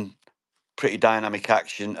done one pretty dynamic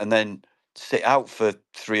action and then sit out for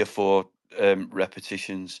 3 or 4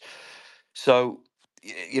 repetitions. So,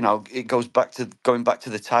 it goes back to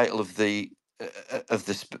the title of the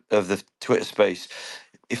Twitter space.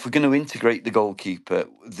 if we're going to integrate the goalkeeper,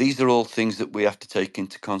 these are all things that we have to take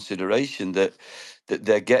into consideration, that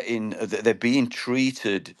they're being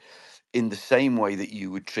treated in the same way that you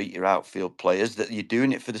would treat your outfield players, that you're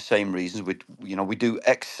doing it for the same reasons. We do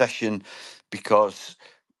X session because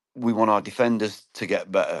we want our defenders to get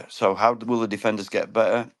better. So how will the defenders get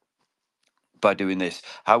better? By doing this.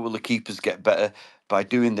 How will the keepers get better? By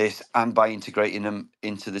doing this and by integrating them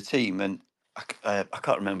into the team. And I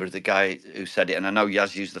can't remember the guy who said it, and I know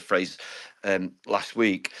Yaz used the phrase last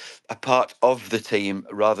week, a part of the team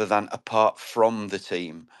rather than apart from the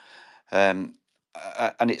team. And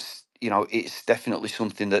it's definitely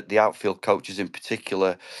something that the outfield coaches in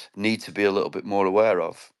particular need to be a little bit more aware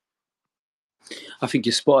of. I think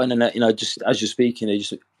you're spot on, and that, just as you're speaking,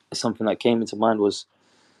 just something that came into mind was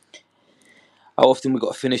how often we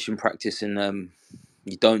got to finish in practice, and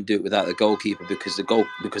you don't do it without the goalkeeper because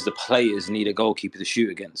the players need a goalkeeper to shoot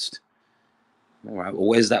against. All right, well,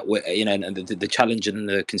 where's that? And the challenge and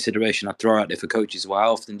the consideration I throw out there for coaches. Well,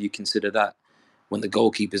 how often do you consider that when the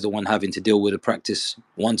goalkeeper is the one having to deal with a practice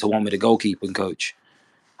one-to-one with a goalkeeper and coach?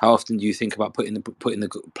 How often do you think about putting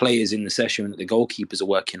the players in the session that the goalkeepers are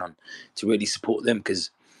working on to really support them? Because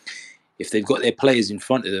if they've got their players in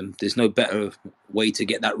front of them, there's no better way to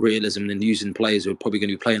get that realism than using players who are probably going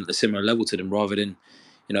to be playing at a similar level to them, rather than,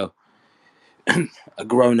 a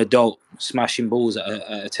grown adult smashing balls at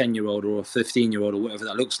a 10-year-old or a 15-year-old or whatever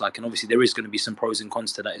that looks like. And obviously there is going to be some pros and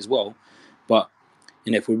cons to that as well. But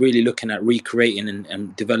if we're really looking at recreating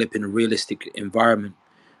and developing a realistic environment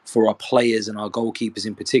for our players and our goalkeepers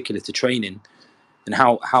in particular to train in, then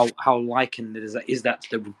how likened is that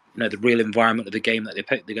to the real environment of the game that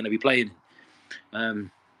they're going to be playing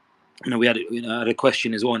in? We had a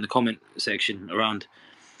question as well in the comment section around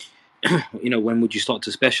when would you start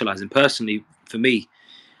to specialize? And personally, for me,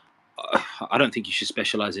 I don't think you should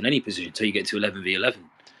specialize in any position until you get to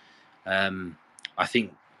 11v11. I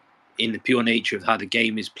think in the pure nature of how the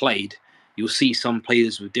game is played, you'll see some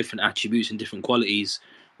players with different attributes and different qualities,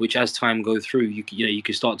 which as time goes through, you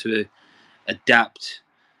can start to adapt,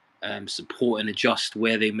 support and adjust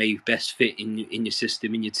where they may best fit in your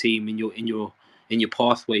system, in your team, in your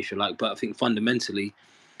pathway, if you like. But I think fundamentally,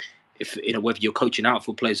 if whether you're coaching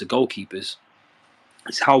outfield players or goalkeepers,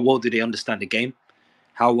 it's how well do they understand the game,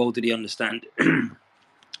 how well do they understand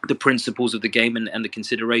the principles of the game and the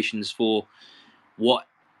considerations for what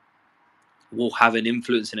will have an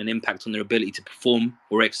influence and an impact on their ability to perform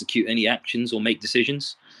or execute any actions or make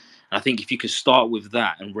decisions. And I think if you could start with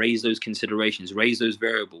that and raise those considerations, raise those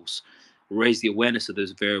variables, raise the awareness of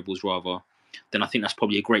those variables rather, then I think that's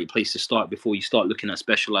probably a great place to start before you start looking at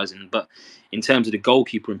specialising. But in terms of the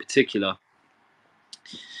goalkeeper in particular,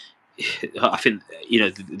 I think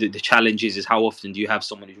the challenge is how often do you have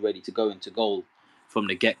someone who's ready to go into goal from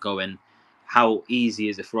the get-go, and how easy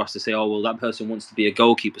is it for us to say, oh well, that person wants to be a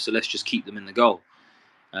goalkeeper, so let's just keep them in the goal.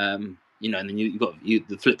 And then you've got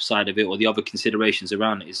the flip side of it, or the other considerations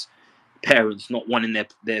around it, is parents not wanting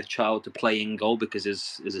their child to play in goal because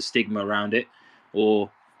there's a stigma around it, or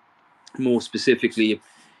more specifically,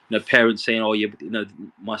 parents saying, oh yeah,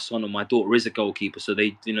 my son or my daughter is a goalkeeper, so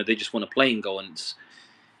they just want to play in goal. And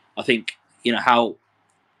I think how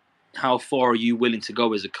far are you willing to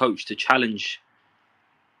go as a coach to challenge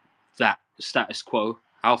that status quo?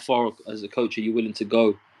 How far as a coach are you willing to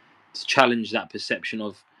go to challenge that perception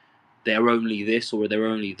of they're only this or they're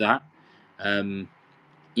only that? And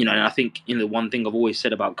I think one thing I've always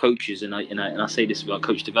said about coaches, and I say this about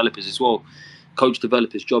coach developers as well. Coach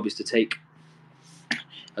developers' job is to take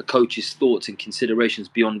a coach's thoughts and considerations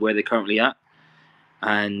beyond where they're currently at,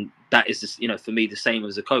 and that is just, for me, the same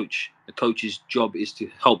as a coach. A coach's job is to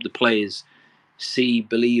help the players see,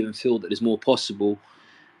 believe, and feel that there's more possible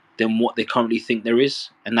than what they currently think there is,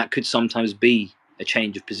 and that could sometimes be a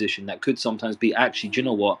change of position. That could sometimes be, actually, do you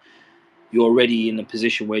know what? You're already in a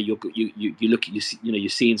position where you look at you're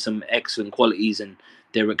seeing some excellent qualities and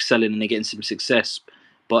they're excelling and they're getting some success,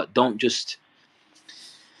 but don't just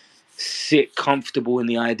sit comfortable in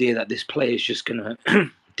the idea that this player is just going to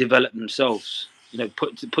develop themselves.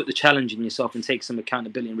 Put the challenge in yourself and take some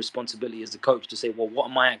accountability and responsibility as the coach to say, well, what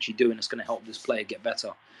am I actually doing that's going to help this player get better?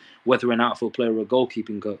 Whether an outfield player or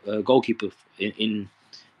a goalkeeper in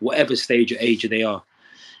whatever stage or age they are.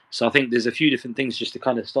 So I think there's a few different things just to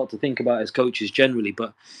kind of start to think about as coaches generally.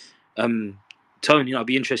 But Tony, it'd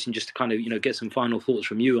be interesting just to kind of get some final thoughts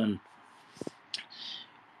from you on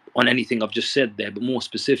anything I've just said there, but more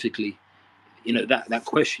specifically, that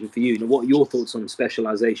question for you. What are your thoughts on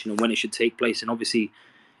specialization and when it should take place? And obviously,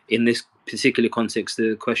 in this particular context,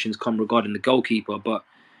 the questions come regarding the goalkeeper. But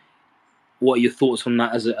what are your thoughts on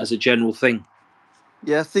that as a general thing?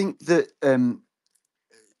 Yeah, I think that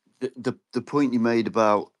the point you made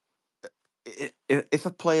about if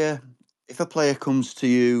a player comes to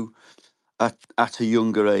you at a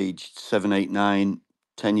younger age, 7, 8, 9,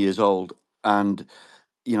 10 years old, and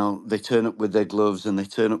they turn up with their gloves and they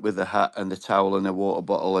turn up with their hat and the towel and their water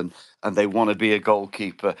bottle, and they want to be a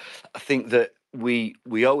goalkeeper. I think that we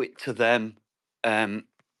owe it to them to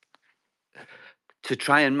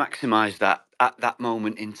try and maximise that at that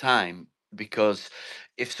moment in time. Because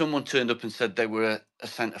if someone turned up and said they were a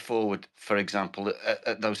centre forward, for example,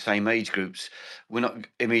 at those same age groups, we're not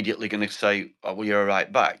immediately going to say, "Oh, well, you're a right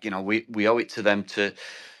back." We owe it to them to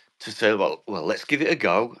say, well, let's give it a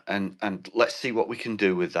go and let's see what we can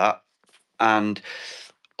do with that. And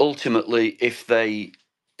ultimately, if they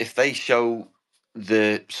show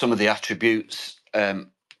some of the attributes at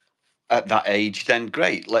that age, then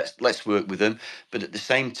great. Let's work with them. But at the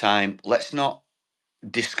same time, let's not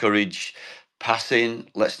discourage passing.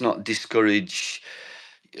 Let's not discourage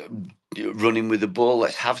running with the ball.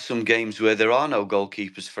 Let's have some games where there are no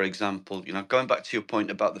goalkeepers, for example. Going back to your point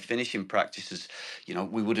about the finishing practices,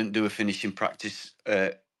 we wouldn't do a finishing practice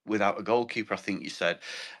without a goalkeeper, I think you said.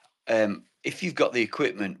 If you've got the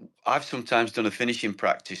equipment, I've sometimes done a finishing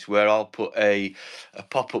practice where I'll put a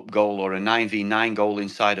pop-up goal or a 9v9 goal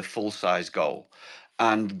inside a full-size goal.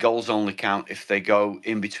 And goals only count if they go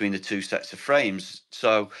in between the two sets of frames.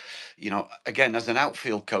 So, again, as an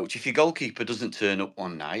outfield coach, if your goalkeeper doesn't turn up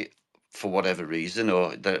one night for whatever reason,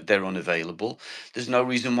 or they're unavailable, there's no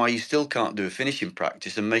reason why you still can't do a finishing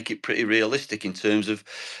practice and make it pretty realistic in terms of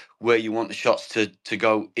where you want the shots to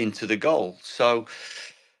go into the goal. So,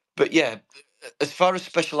 but yeah, as far as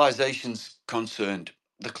specialisation's concerned,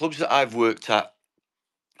 the clubs that I've worked at,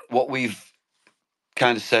 what we've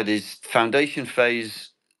kind of said is foundation phase.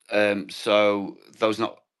 So those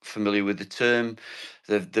not familiar with the term,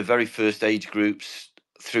 the very first age groups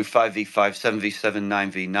through 5v5, 7v7,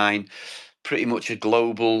 9v9, pretty much a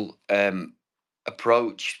global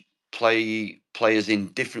approach. Play players in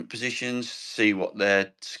different positions, see what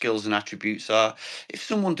their skills and attributes are. If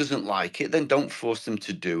someone doesn't like it, then don't force them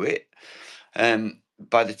to do it.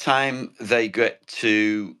 By the time they get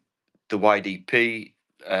to the YDP,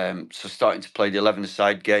 so starting to play the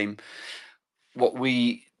 11-a-side game, what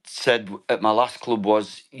we said at my last club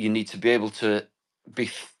was you need to be able to be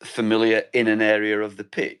familiar in an area of the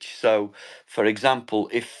pitch. So, for example,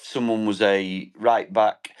 if someone was a right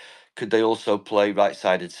back, could they also play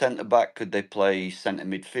right-sided centre back? Could they play centre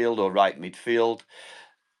midfield or right midfield?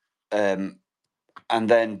 And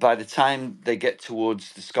then by the time they get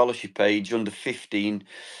towards the scholarship age, under 15,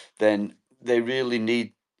 then they really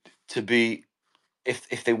need to be,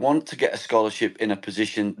 if they want to get a scholarship in a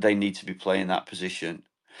position, they need to be playing that position.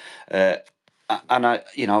 And I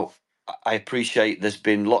appreciate there's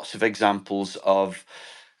been lots of examples of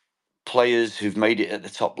players who've made it at the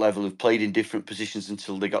top level, who've played in different positions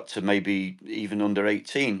until they got to maybe even under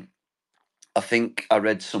 18. I think I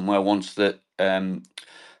read somewhere once that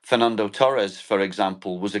Fernando Torres, for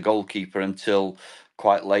example, was a goalkeeper until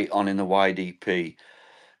quite late on in the YDP.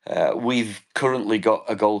 We've currently got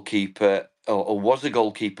a goalkeeper, or was a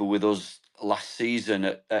goalkeeper with us last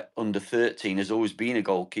season at under 13, has always been a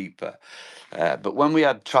goalkeeper. But when we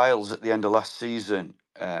had trials at the end of last season,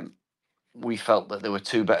 we felt that there were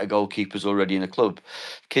two better goalkeepers already in the club.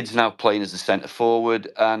 Kid's now playing as a centre forward,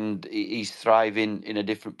 and he's thriving in a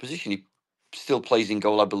different position. He still plays in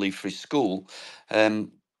goal, I believe, for his school.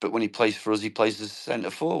 But when he plays for us, he plays as centre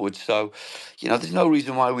forward. So, there's no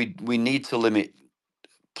reason why we need to limit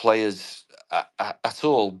players at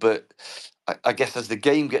all. But I guess as the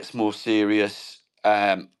game gets more serious,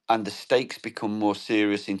 and the stakes become more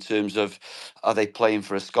serious in terms of, are they playing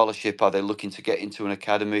for a scholarship? Are they looking to get into an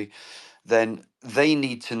academy? Then they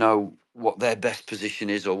need to know what their best position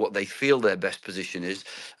is, or what they feel their best position is.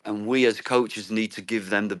 And we as coaches need to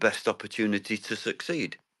give them the best opportunity to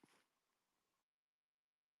succeed.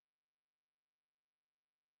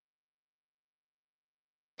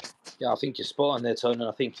 Yeah, I think you're spot on there, Tony. And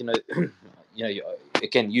I think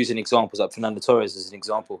again, using examples like Fernando Torres as an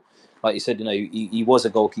example, like you said, he was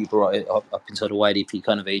a goalkeeper right up until the YDP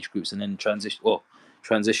kind of age groups, and then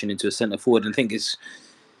transition into a centre forward. And I think it's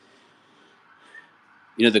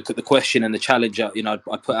the question and the challenge I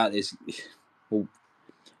put out is,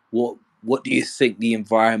 well, what do you think the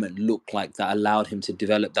environment looked like that allowed him to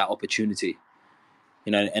develop that opportunity?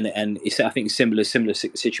 And it's, I think, similar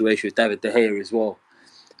situation with David De Gea as well.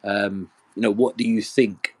 What do you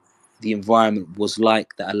think the environment was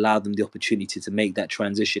like that allowed them the opportunity to make that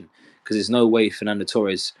transition? Because there's no way Fernando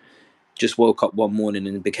Torres just woke up one morning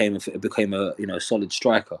and became a solid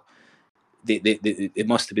striker. It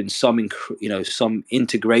must have been some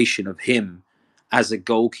integration of him as a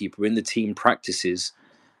goalkeeper in the team practices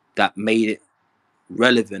that made it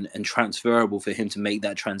relevant and transferable for him to make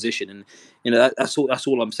that transition. And that's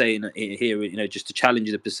all I'm saying here. Just to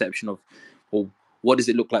challenge the perception of, well, what does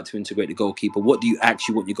it look like to integrate the goalkeeper? What do you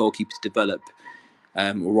actually want your goalkeeper to develop?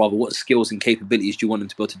 Or rather, what skills and capabilities do you want them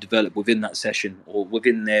to be able to develop within that session, or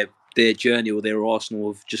within their journey or their arsenal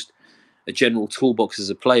of just a general toolbox as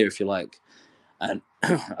a player, if you like. And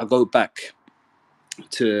I go back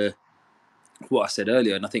to what I said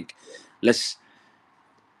earlier, and I think let's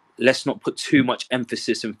not put too much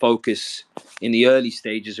emphasis and focus in the early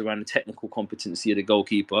stages around the technical competency of the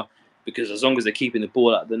goalkeeper, because as long as they're keeping the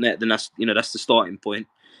ball out of the net, then that's the starting point.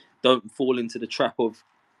 Don't fall into the trap of,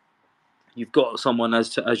 you've got someone,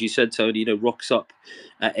 as you said, Tony, rocks up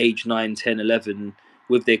at age 9, 10, 11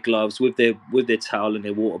 with their gloves, with their towel and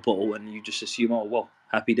their water bottle, and you just assume, oh well,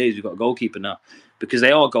 happy days, we've got a goalkeeper now, because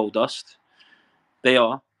they are gold dust. They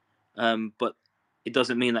are, but it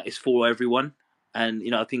doesn't mean that it's for everyone. And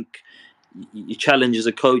I think your challenge as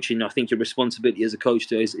a coach, and I think your responsibility as a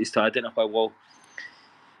coach is to identify, well,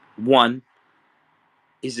 one,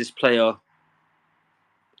 is this player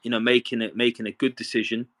making a good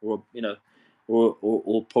decision, or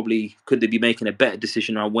probably could they be making a better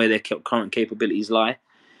decision on where their current capabilities lie?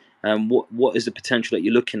 What is the potential that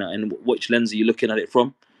you're looking at, and which lens are you looking at it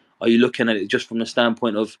from? Are you looking at it just from the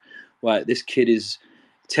standpoint of, right, this kid is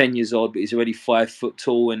 10 years old, but he's already 5 foot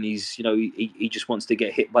tall, and he's he just wants to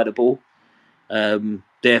get hit by the ball.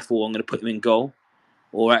 Therefore, I'm going to put him in goal.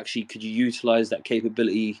 Or actually, could you utilize that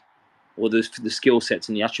capability or the skill sets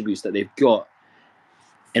and the attributes that they've got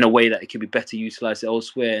in a way that it can be better utilized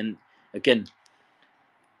elsewhere? And again,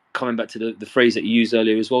 coming back to the phrase that you used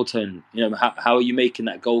earlier as well, Tone, how are you making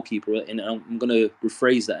that goalkeeper? And I'm going to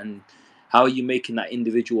rephrase that. And how are you making that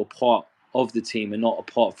individual a part of the team and not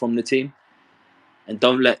apart from the team? And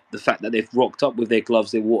don't let the fact that they've rocked up with their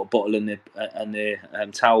gloves, their water bottle, and their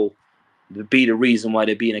towel be the reason why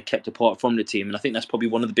they're being kept apart from the team. And I think that's probably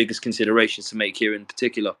one of the biggest considerations to make here in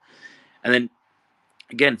particular. And then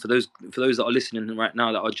again, for those that are listening right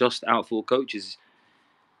now that are just outfield coaches,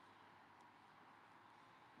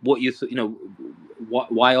 why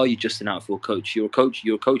are you just an outfield coach? You're a coach.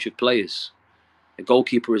 You're a coach of players. A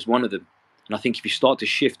goalkeeper is one of them. And I think if you start to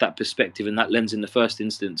shift that perspective and that lens in the first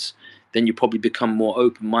instance, then you probably become more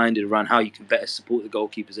open-minded around how you can better support the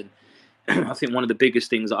goalkeepers. And I think one of the biggest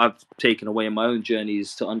things that I've taken away in my own journey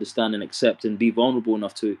is to understand and accept and be vulnerable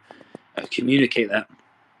enough to communicate that.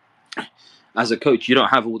 As a coach, you don't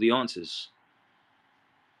have all the answers,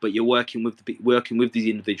 but you're working with these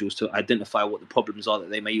individuals to identify what the problems are that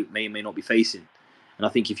they may not be facing. And I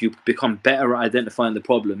think if you become better at identifying the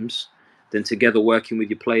problems, then together working with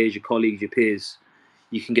your players, your colleagues, your peers,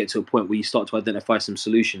 you can get to a point where you start to identify some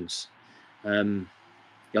solutions.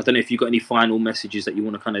 I don't know if you've got any final messages that you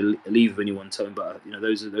want to kind of leave with anyone, Tone, but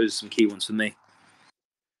those are some key ones for me.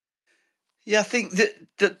 Yeah, I think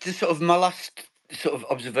that the sort of my last sort of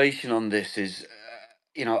observation on this is,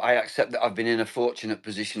 I accept that I've been in a fortunate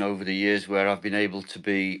position over the years where I've been able to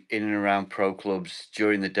be in and around pro clubs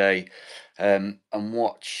during the day, and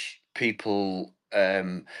watch people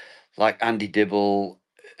like Andy Dibble,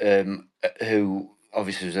 who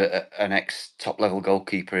obviously was an ex top level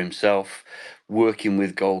goalkeeper himself, working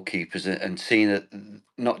with goalkeepers and seeing that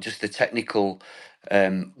not just the technical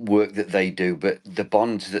work that they do, but the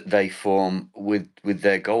bonds that they form with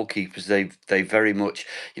their goalkeepers. They very much,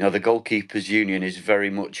 the goalkeepers union is very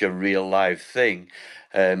much a real live thing.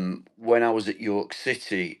 When I was at York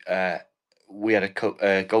City, we had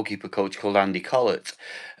a goalkeeper coach called Andy Collett,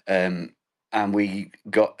 and we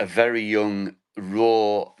got a very young,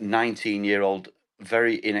 raw 19-year-old,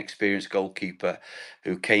 very inexperienced goalkeeper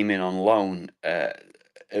who came in on loan,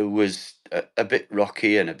 who was a bit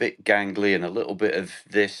rocky and a bit gangly and a little bit of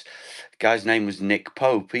this. Guy's name was Nick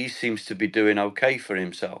Pope. He seems to be doing okay for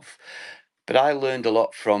himself. But I learned a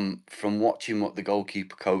lot from watching what the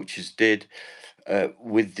goalkeeper coaches did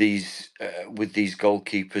with these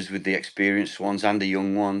goalkeepers, with the experienced ones and the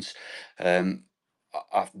young ones.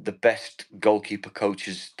 The best goalkeeper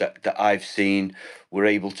coaches that I've seen were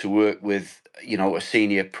able to work with, a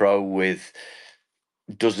senior pro with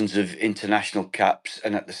dozens of international caps,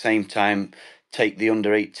 and at the same time take the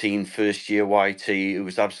under 18 first year YT who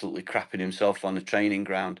was absolutely crapping himself on the training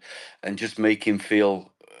ground and just make him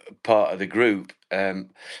feel part of the group,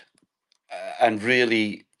 and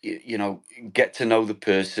really get to know the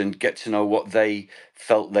person, get to know what they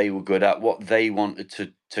felt they were good at, what they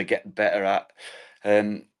wanted to get better at,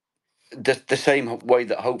 the same way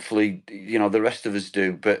that hopefully the rest of us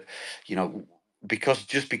do. But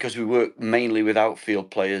because we work mainly with outfield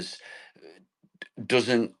players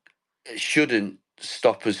doesn't shouldn't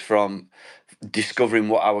stop us from discovering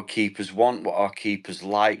what our keepers want, what our keepers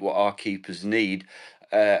like, what our keepers need,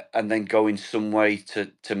 and then going some way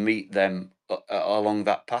to meet them along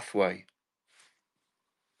that pathway.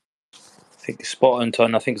 I think it's spot on,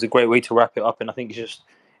 Ton. I think it's a great way to wrap it up, and I think it's just,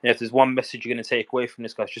 if there's one message you're going to take away from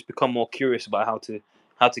this, guys, just become more curious about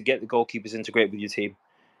how to get the goalkeepers integrated with your team.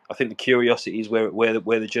 I think the curiosity is where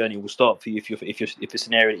the journey will start for you. If it's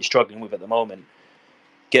an area that you're struggling with at the moment,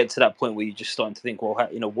 get to that point where you're just starting to think, well,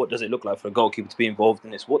 what does it look like for a goalkeeper to be involved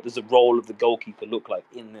in this? What does the role of the goalkeeper look like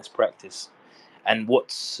in this practice? And what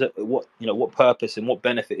purpose and what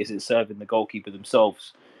benefit is it serving the goalkeeper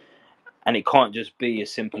themselves? And it can't just be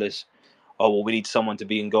as simple as, oh, well, we need someone to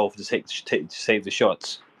be in goal to save the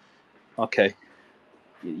shots. Okay,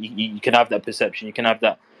 you can have that perception, you can have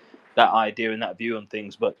that idea and that view on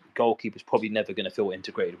things, but goalkeeper's probably never going to feel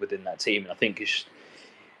integrated within that team. And I think it's,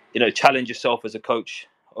 challenge yourself as a coach,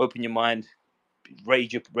 open your mind,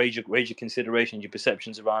 raise your considerations, your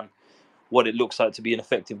perceptions around what it looks like to be an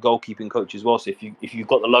effective goalkeeping coach as well. So if you've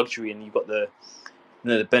got the luxury and you've got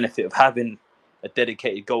the benefit of having a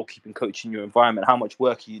dedicated goalkeeping coach in your environment, how much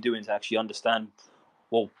work are you doing to actually understand,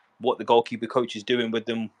 well, what the goalkeeper coach is doing with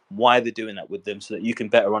them, why they're doing that with them, so that you can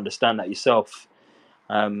better understand that yourself.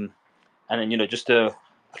 And then, just a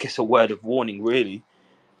word of warning, really.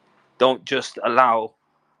 Don't just allow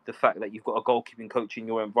the fact that you've got a goalkeeping coach in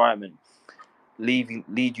your environment lead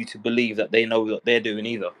you to believe that they know what they're doing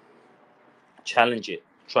either. Challenge it.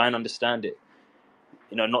 Try and understand it.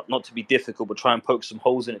 Not to be difficult, but try and poke some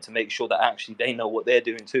holes in it to make sure that actually they know what they're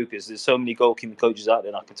doing too, because there's so many goalkeeping coaches out there,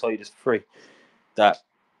 and I can tell you this for free, that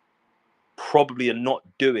probably are not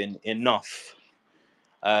doing enough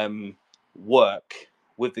work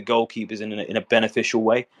with the goalkeepers in a beneficial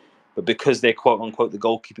way. But because they're quote unquote the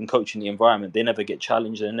goalkeeping coach in the environment, they never get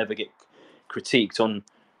challenged and never get critiqued on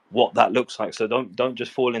what that looks like. So don't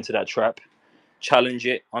just fall into that trap. Challenge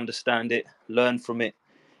it, understand it, learn from it,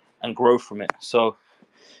 and grow from it. So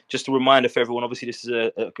just a reminder for everyone, obviously this is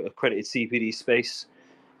a accredited CPD space.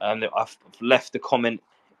 I've left the comment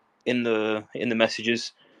in the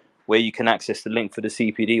messages where you can access the link for the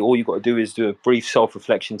CPD. All you've got to do is do a brief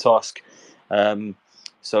self-reflection task.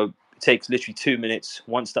 So it takes literally 2 minutes.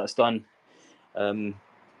 Once that's done,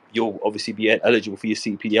 you'll obviously be eligible for your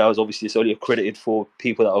CPD hours. Obviously, it's only accredited for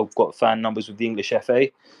people that have got fan numbers with the English FA.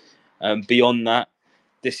 Beyond that,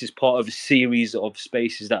 this is part of a series of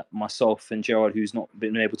spaces that myself and Gerard, who's not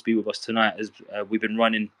been able to be with us tonight, we've been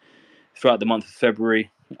running throughout the month of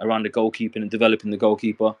February around the goalkeeping and developing the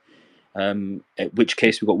goalkeeper. At which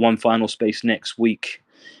case we've got one final space next week,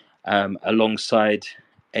 alongside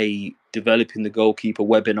a developing the goalkeeper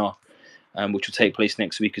webinar, which will take place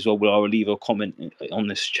next week as well. I'll leave a comment on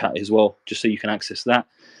this chat as well, just so you can access that.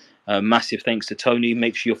 Massive thanks to Tony.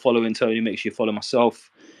 Make sure you're following Tony. Make sure you follow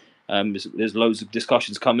myself. There's loads of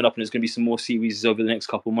discussions coming up, and there's going to be some more series over the next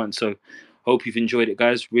couple of months. So hope you've enjoyed it,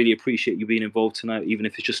 guys. Really appreciate you being involved tonight, even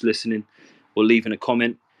if it's just listening or leaving a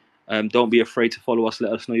comment. Don't be afraid to follow us.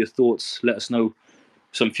 Let us know your thoughts. Let us know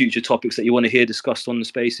some future topics that you want to hear discussed on the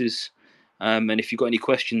spaces. And if you've got any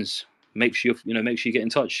questions, make sure you get in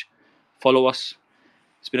touch. Follow us.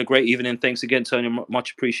 It's been a great evening. Thanks again, Tony.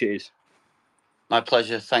 Much appreciated. My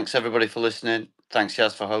pleasure. Thanks everybody for listening. Thanks,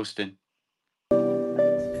 Yaz, for hosting.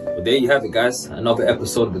 Well, there you have it, guys. Another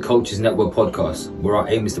episode of the Coaches Network podcast, where our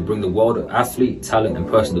aim is to bring the world of athlete, talent, and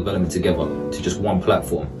personal development together to just one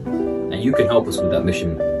platform. And you can help us with that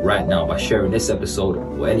mission right now by sharing this episode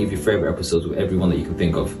or any of your favorite episodes with everyone that you can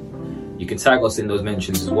think of. You can tag us in those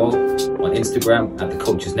mentions as well on Instagram at the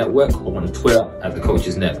Coaches Network or on Twitter at the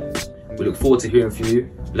Coaches Net. We look forward to hearing from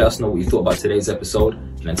you. Let us know what you thought about today's episode.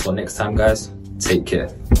 And until next time, guys, take care.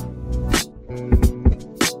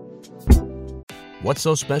 What's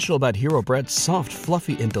so special about Hero Bread's soft,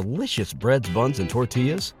 fluffy, and delicious breads, buns, and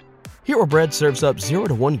tortillas? Hero Bread serves up 0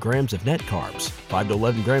 to 1 grams of net carbs, 5 to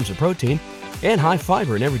 11 grams of protein, and high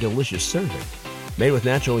fiber in every delicious serving. Made with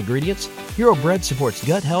natural ingredients, Hero Bread supports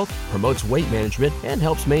gut health, promotes weight management, and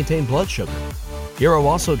helps maintain blood sugar. Hero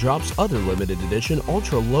also drops other limited edition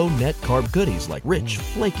ultra-low net carb goodies like rich,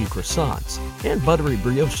 flaky croissants and buttery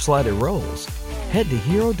brioche slider rolls. Head to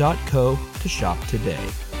hero.co to shop today.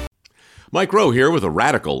 Mike Rowe here with a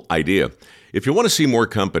radical idea. If you want to see more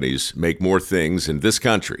companies make more things in this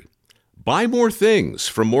country, buy more things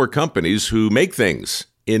from more companies who make things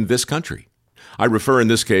in this country. I refer in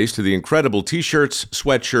this case to the incredible t-shirts,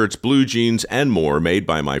 sweatshirts, blue jeans, and more made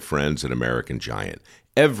by my friends at American Giant.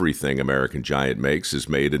 Everything American Giant makes is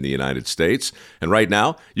made in the United States. And right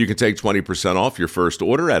now, you can take 20% off your first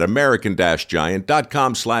order at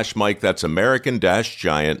american-giant.com/Mike. That's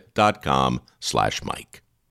american-giant.com/Mike.